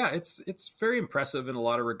yeah, it's very impressive in a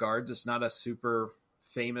lot of regards. It's not a super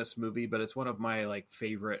famous movie, but it's one of my like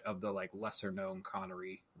favorite of the like lesser known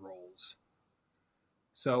Connery roles.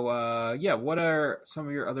 So yeah, what are some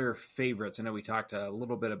of your other favorites? I know we talked a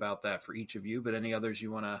little bit about that for each of you, but any others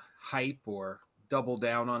you want to hype or double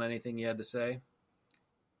down on anything you had to say?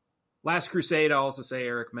 Last Crusade, I'll also say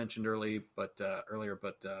Eric mentioned earlier, but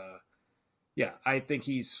yeah, I think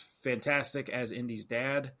he's fantastic as Indy's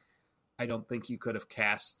dad. I don't think you could have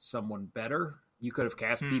cast someone better. You could have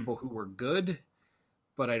cast people who were good,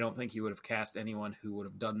 but I don't think you would have cast anyone who would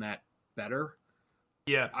have done that better.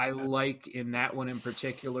 Yeah. I like in that one in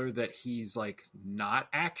particular that he's like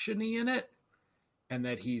not actiony in it, and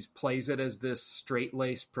that he's plays it as this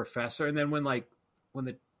straight-laced professor. And then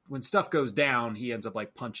when stuff goes down, he ends up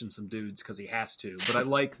like punching some dudes because he has to. But I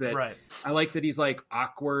like that. Right. I like that he's like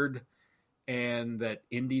awkward, and that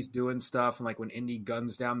Indy's doing stuff. And like when Indy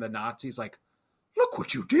guns down the Nazis, like, look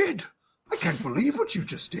what you did. I can't believe what you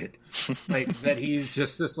just did. Like that he's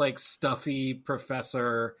just this like stuffy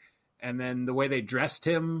professor. And then the way they dressed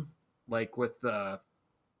him, like with the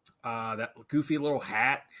that goofy little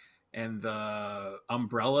hat and the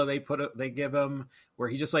umbrella they give him, where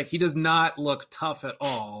he just like, he does not look tough at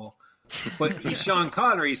all, but he's Sean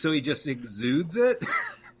Connery, so he just exudes it.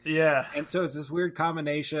 Yeah. And so it's this weird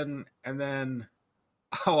combination. And then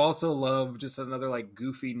I'll also love just another like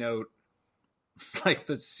goofy note, like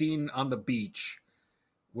the scene on the beach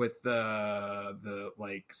with the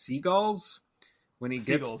like seagulls. When he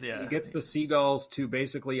gets the seagulls to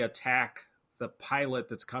basically attack the pilot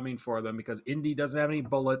that's coming for them because Indy doesn't have any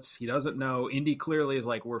bullets. He doesn't know. Indy clearly is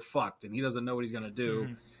like, we're fucked, and he doesn't know what he's going to do.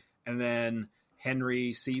 Mm-hmm. And then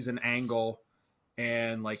Henry sees an angle,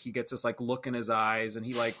 and like he gets this like look in his eyes, and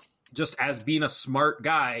he like, just as being a smart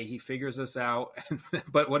guy, he figures this out.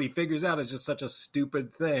 But what he figures out is just such a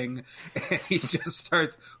stupid thing. And he just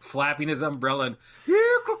starts flapping his umbrella and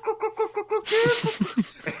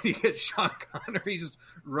you get Sean Connery just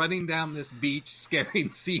running down this beach,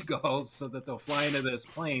 scaring seagulls so that they'll fly into this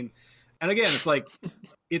plane. And again, it's like,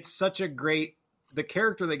 it's such a great, the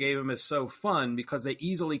character they gave him is so fun because they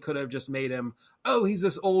easily could have just made him, oh, he's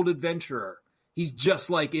this old adventurer. He's just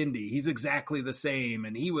like Indy. He's exactly the same.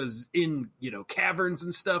 And he was in, caverns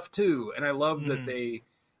and stuff too. And I love that they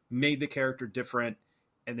made the character different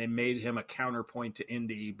and they made him a counterpoint to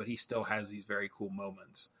Indy, but he still has these very cool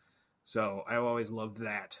moments. So I always loved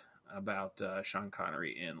that about Sean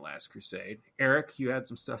Connery in Last Crusade. Eric, you had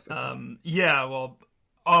some stuff. Yeah, well,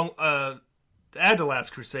 to add to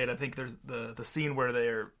Last Crusade, I think there's the scene where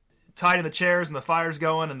they're tied in the chairs and the fire's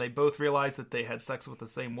going and they both realize that they had sex with the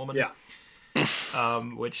same woman. Yeah.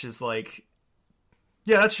 Which is like,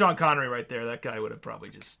 yeah, that's Sean Connery right there. That guy would have probably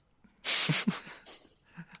just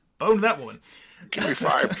boned that woman. Give me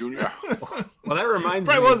 5, Junior. Well, that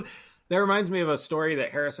reminds me of a story that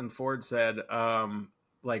Harrison Ford said.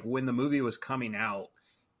 Like when the movie was coming out,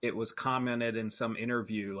 it was commented in some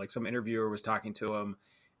interview. Like some interviewer was talking to him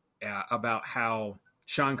about how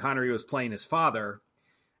Sean Connery was playing his father,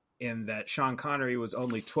 and that Sean Connery was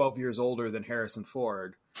only 12 years older than Harrison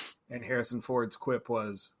Ford. And Harrison Ford's quip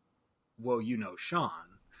was, well, Sean.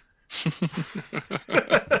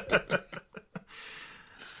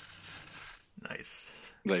 Nice.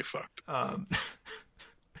 They fucked. Trying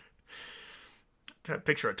to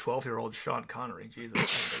picture a 12-year-old Sean Connery.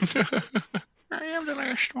 Jesus. I am the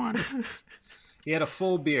last one. He had a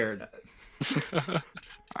full beard.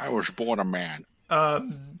 I was born a man.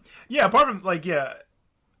 Yeah,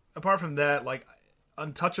 apart from that, like,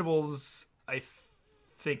 Untouchables, I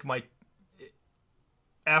think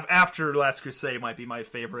after Last Crusade might be my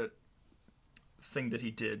favorite thing that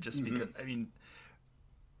he did, just because, I mean,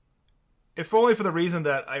 if only for the reason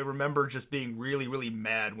that I remember just being really, really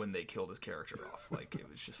mad when they killed his character off. Like, it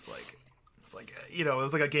was just like, it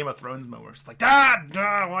was like a Game of Thrones moment. It's like,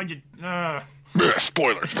 why'd you,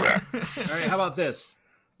 Spoilers. All right, how about this?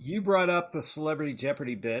 You brought up the Celebrity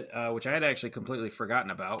Jeopardy bit, which I had actually completely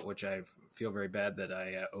forgotten about, which I feel very bad that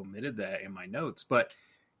I omitted that in my notes. But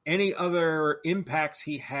any other impacts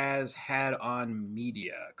he has had on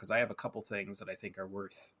media? Because I have a couple things that I think are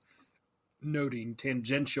worth noting,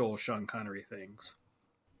 tangential Sean Connery things.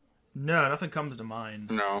 No, nothing comes to mind.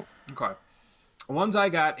 No. Okay. The ones I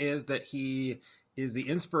got is that he is the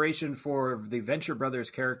inspiration for the Venture Brothers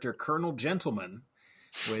character Colonel Gentleman,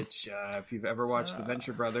 which, if you've ever watched the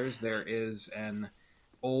Venture Brothers, there is an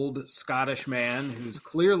old Scottish man who's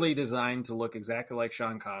clearly designed to look exactly like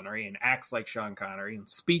Sean Connery and acts like Sean Connery and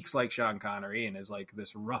speaks like Sean Connery and is like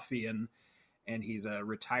this ruffian, and he's a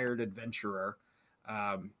retired adventurer.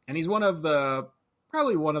 And he's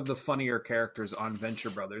probably one of the funnier characters on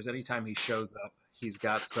Venture Brothers. Anytime he shows up, he's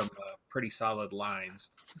got some pretty solid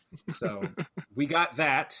lines. So we got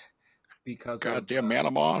that because Goddamn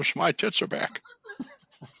Manamage, my tits are back.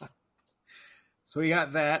 So we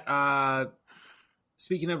got that.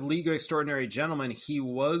 Speaking of League of Extraordinary Gentlemen, he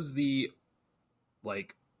was the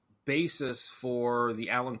basis for the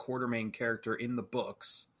Alan Quatermain character in the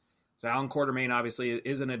books. So Alan Quatermain obviously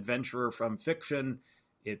is an adventurer from fiction.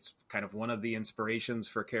 It's kind of one of the inspirations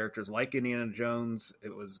for characters like Indiana Jones.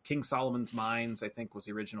 It was King Solomon's Mines, I think, was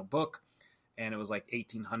the original book, and it was like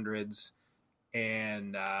 1800s,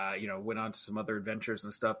 and went on to some other adventures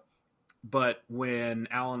and stuff. But when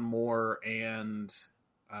Alan Moore and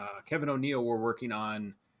Kevin O'Neill were working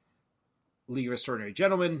on League of Extraordinary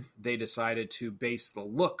Gentlemen, they decided to base the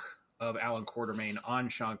look of Alan Quatermain on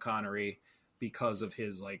Sean Connery because of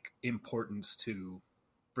his importance to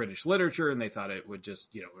British literature, and they thought it would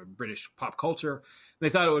just, British pop culture. They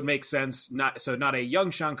thought it would make sense, not a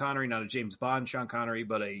young Sean Connery, not a James Bond Sean Connery,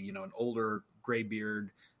 but an older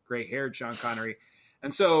gray-haired Sean Connery.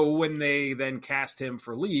 And so when they then cast him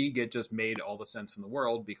for League, it just made all the sense in the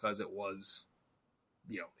world because it was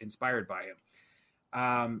inspired by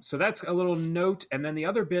him. So that's a little note. And then the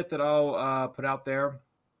other bit that I'll put out there,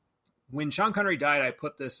 when Sean Connery died, I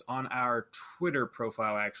put this on our Twitter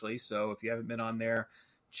profile, actually. So if you haven't been on there,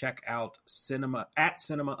 check out Cinema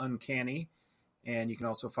Uncanny. And you can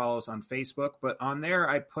also follow us on Facebook. But on there,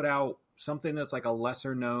 I put out something that's like a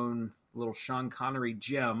lesser known little Sean Connery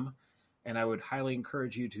gem. And I would highly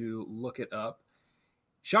encourage you to look it up.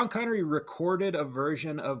 Sean Connery recorded a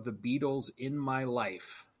version of the Beatles' In My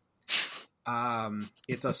Life.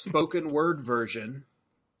 It's a spoken word version.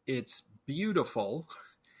 It's beautiful.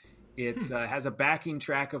 It has a backing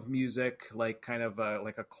track of music, like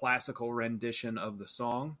a classical rendition of the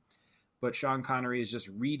song. But Sean Connery is just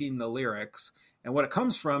reading the lyrics. And what it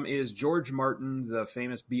comes from is George Martin, the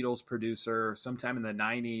famous Beatles producer, sometime in the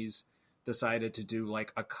 90s, decided to do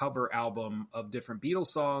a cover album of different Beatles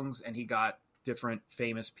songs. And he got different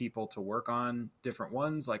famous people to work on different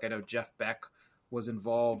ones. I know Jeff Beck was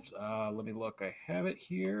involved. Let me look. I have it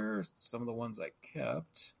here. Some of the ones I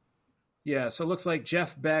kept. Yeah, so it looks like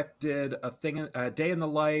Jeff Beck did a Day in the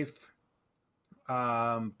Life.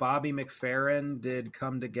 Bobby McFerrin did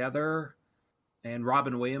Come Together. And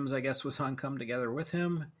Robin Williams, I guess, was on Come Together with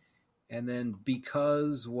him. And then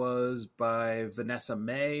Because was by Vanessa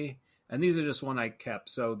Mae. And these are just one I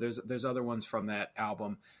kept. So there's other ones from that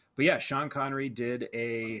album. But yeah, Sean Connery did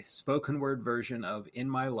a spoken word version of In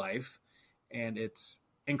My Life, and it's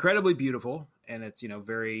incredibly beautiful, and it's,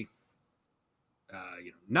 very,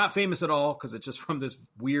 not famous at all because it's just from this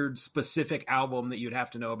weird specific album that you'd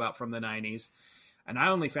have to know about from the 90s. And I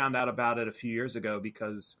only found out about it a few years ago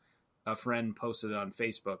because a friend posted it on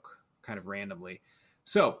Facebook kind of randomly.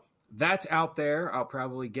 So that's out there. I'll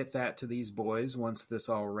probably get that to these boys once this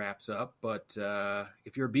all wraps up. But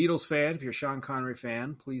if you're a Beatles fan, if you're a Sean Connery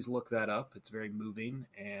fan, please look that up. It's very moving,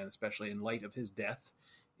 and especially in light of his death,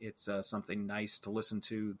 it's something nice to listen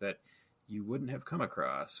to that you wouldn't have come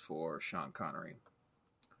across for Sean Connery.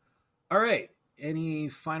 All right. Any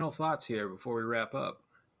final thoughts here before we wrap up?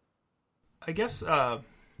 I guess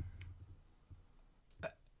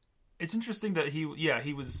it's interesting that he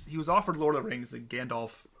was offered Lord of the Rings, and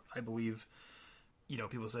Gandalf, I believe,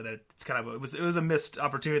 people say that it's kind of it was a missed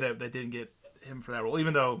opportunity that they didn't get him for that role,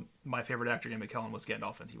 even though my favorite actor, Ian McKellen, was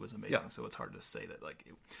Gandalf, and he was amazing. Yeah. So it's hard to say that.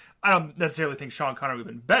 I don't necessarily think Sean Connery would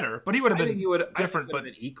have been better, but he would have been different, but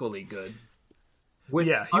been equally good. But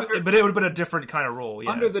it would have been a different kind of role.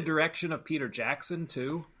 Yeah. Under the direction of Peter Jackson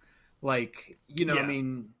too, I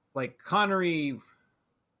mean, Connery,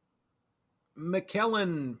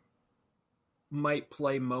 McKellen might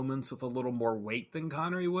play moments with a little more weight than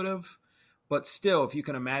Connery would have, but still, if you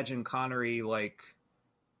can imagine Connery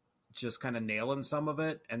just kind of nailing some of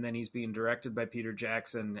it, and then he's being directed by Peter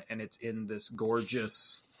Jackson, and it's in this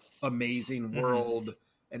gorgeous, amazing world,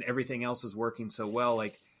 and everything else is working so well.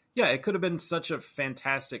 It could have been such a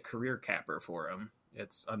fantastic career capper for him.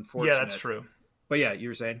 It's unfortunate. Yeah, that's true. But yeah, you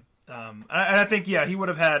were saying? And I think, he probably would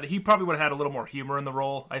have had a little more humor in the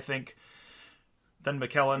role, I think, than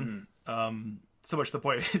McKellen. So much to the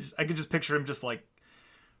point, I could just picture him just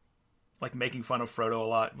making fun of Frodo a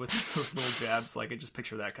lot with little jabs. I just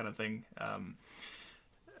picture that kind of thing.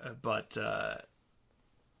 But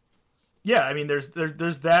yeah, I mean, there's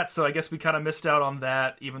that. So I guess we kind of missed out on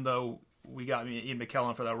that, even though we got Ian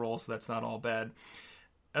McKellen for that role. So that's not all bad.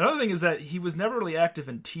 Another thing is that he was never really active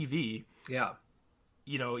in TV. Yeah.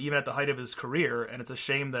 Even at the height of his career. And it's a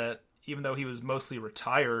shame that even though he was mostly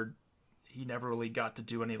retired, he never really got to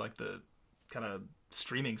do any like the kind of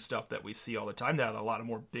streaming stuff that we see all the time now that a lot of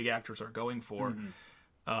more big actors are going for.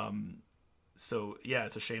 So yeah,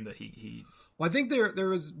 it's a shame that he Well, I think there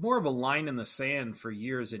was more of a line in the sand for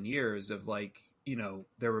years and years of like,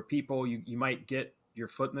 there were people you might get your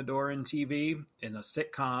foot in the door in TV, in a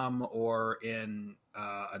sitcom or in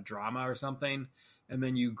a drama or something, and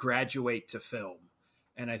then you graduate to film.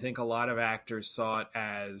 And I think a lot of actors saw it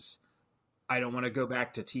as, I don't want to go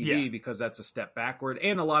back to TV because that's a step backward.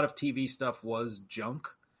 And a lot of TV stuff was junk.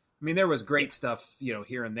 I mean, there was great stuff,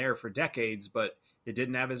 here and there for decades, but it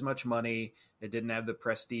didn't have as much money. It didn't have the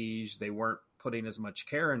prestige. They weren't putting as much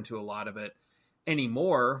care into a lot of it.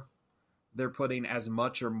 Anymore, they're putting as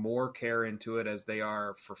much or more care into it as they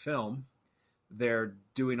are for film. They're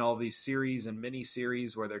doing all these series and mini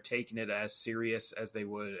series where they're taking it as serious as they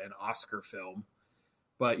would an Oscar film.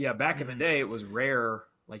 But yeah, back in the day, it was rare.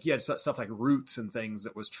 Like you had stuff like Roots and things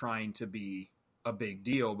that was trying to be a big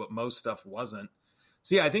deal, but most stuff wasn't.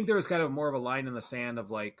 So yeah, I think there was kind of more of a line in the sand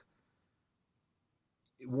of like,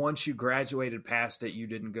 once you graduated past it, you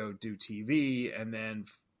didn't go do TV, and then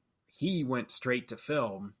he went straight to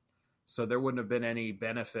film. So there wouldn't have been any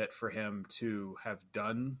benefit for him to have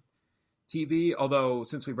done TV. Although,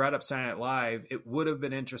 since we brought up Saturday Night Live, it would have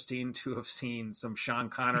been interesting to have seen some Sean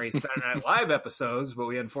Connery Saturday Night Live episodes, but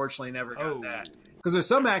we unfortunately never got that. Because there's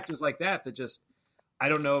some actors like that just, I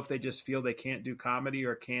don't know if they just feel they can't do comedy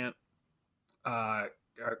or can't,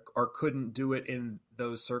 or couldn't do it in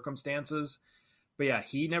those circumstances. But yeah,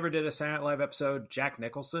 he never did a Saturday Night Live episode. Jack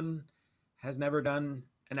Nicholson has never done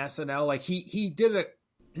an SNL. Like he did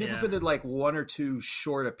Nicholson did like one or two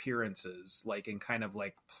short appearances, like in kind of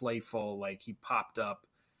like playful, like he popped up.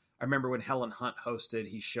 I remember when Helen Hunt hosted,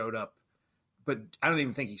 he showed up, but I don't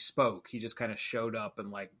even think he spoke. He just kind of showed up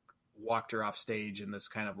and like walked her off stage in this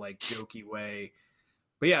kind of like jokey way.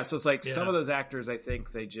 But yeah, so it's like some of those actors, I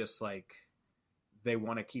think they just like, they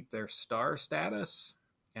want to keep their star status.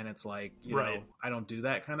 And it's like, you know, I don't do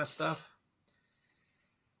that kind of stuff.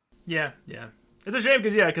 Yeah, yeah. It's a shame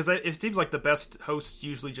because it seems like the best hosts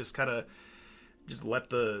usually just kind of just let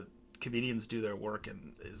the comedians do their work,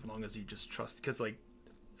 and as long as you just trust, because like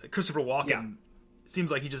Christopher Walken seems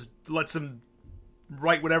like he just lets him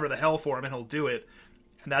write whatever the hell for him and he'll do it,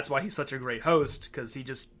 and that's why he's such a great host, because he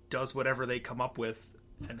just does whatever they come up with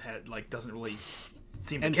and doesn't really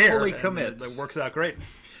seem to care, fully commits. And it works out great.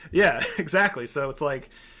 Yeah, exactly. So it's like,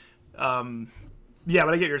 but I get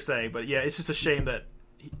what you're saying. But yeah, it's just a shame that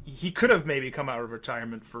he could have maybe come out of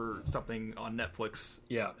retirement for something on Netflix.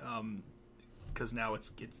 Yeah. Because now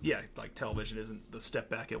it's like television isn't the step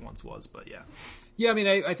back it once was. But yeah. Yeah, I mean,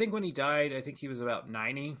 I think when he died, I think he was about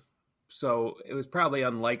 90. So it was probably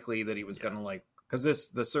unlikely that he was going to because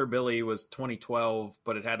the Sir Billy was 2012,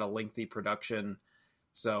 but it had a lengthy production.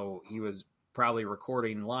 So he was probably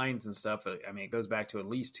recording lines and stuff. I mean, it goes back to at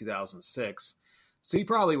least 2006. So he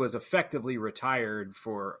probably was effectively retired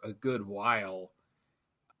for a good while.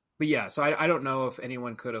 But yeah, so I don't know if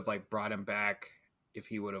anyone could have brought him back if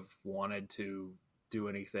he would have wanted to do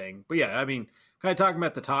anything. But yeah, I mean, kind of talking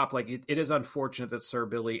about the top, it is unfortunate that Sir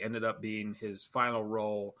Billy ended up being his final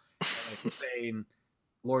role. And if you're saying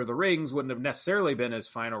Lord of the Rings wouldn't have necessarily been his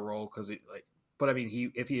final role, but I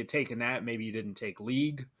mean, if he had taken that, maybe he didn't take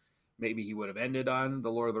League. Maybe he would have ended on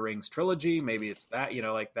the Lord of the Rings trilogy. Maybe it's that,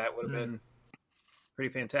 that would have been pretty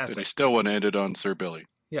fantastic. But he still wouldn't have ended on Sir Billy.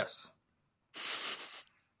 Yes.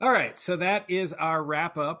 All right. So that is our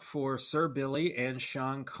wrap up for Sir Billy and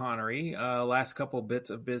Sean Connery. Last couple bits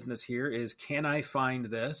of business here is, can I find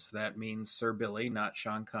this? That means Sir Billy, not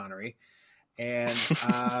Sean Connery. And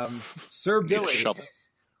Sir Billy. Shovel.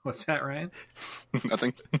 What's that, Ryan?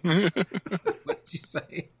 Nothing. What did you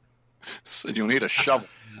say? Said you'll need a shovel.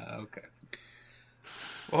 Okay.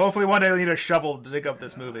 Well, hopefully one day we'll need a shovel to dig up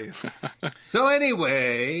this movie. So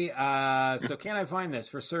anyway, so can I find this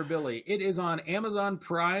for Sir Billy? It is on Amazon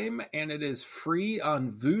Prime, and it is free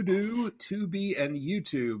on Vudu, Tubi, and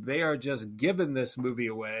YouTube. They are just giving this movie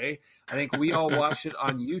away. I think we all watched it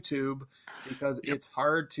on YouTube because it's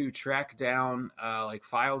hard to track down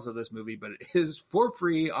files of this movie, but it is for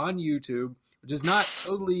free on YouTube. Which is not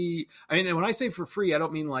totally, I mean, and when I say for free, I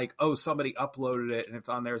don't mean somebody uploaded it and it's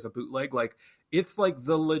on there as a bootleg. It's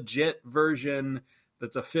the legit version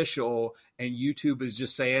that's official, and YouTube is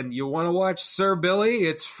just saying, you want to watch Sir Billy?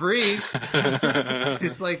 It's free.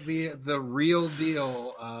 It's like the real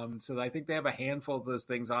deal. So I think they have a handful of those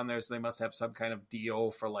things on there, so they must have some kind of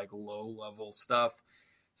deal for like low level stuff.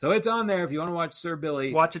 So it's on there if you want to watch Sir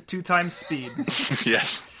Billy. Watch it 2 times speed.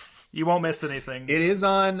 Yes. You won't miss anything. It is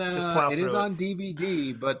on. Just it is on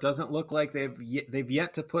DVD, but doesn't look like they've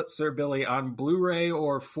yet to put Sir Billy on Blu-ray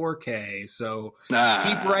or 4K. So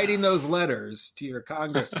keep writing those letters to your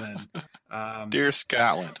congressman. Dear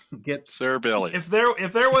Scotland, get Sir Billy. If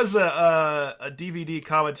there was a DVD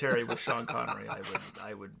commentary with Sean Connery,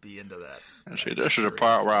 I would be into that. See, this is a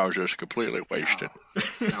part where I was just completely wasted.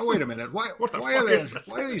 Now wait a minute. Why What the why fuck are is they, this?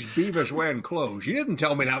 why are these beavers wearing clothes? You didn't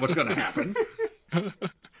tell me that was going to happen.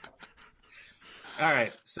 All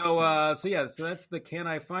right, so that's the Can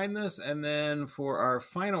I Find This? And then for our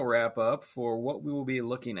final wrap up for what we will be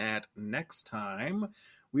looking at next time,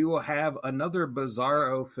 we will have another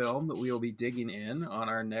Bizarro film that we will be digging in on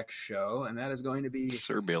our next show, and that is going to be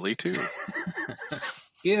Sir Billy, too.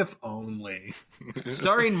 If Only,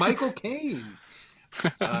 starring Michael Caine.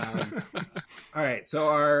 All right, so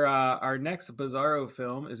our next Bizarro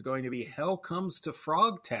film is going to be Hell Comes to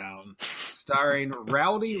Frogtown, starring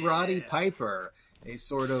Rowdy Roddy Piper, a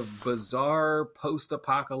sort of bizarre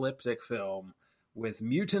post-apocalyptic film with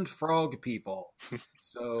mutant frog people.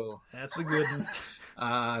 So That's a good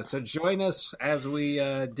one. so join us as we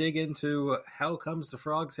dig into Hell Comes to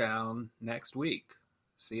Frogtown next week.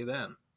 See you then.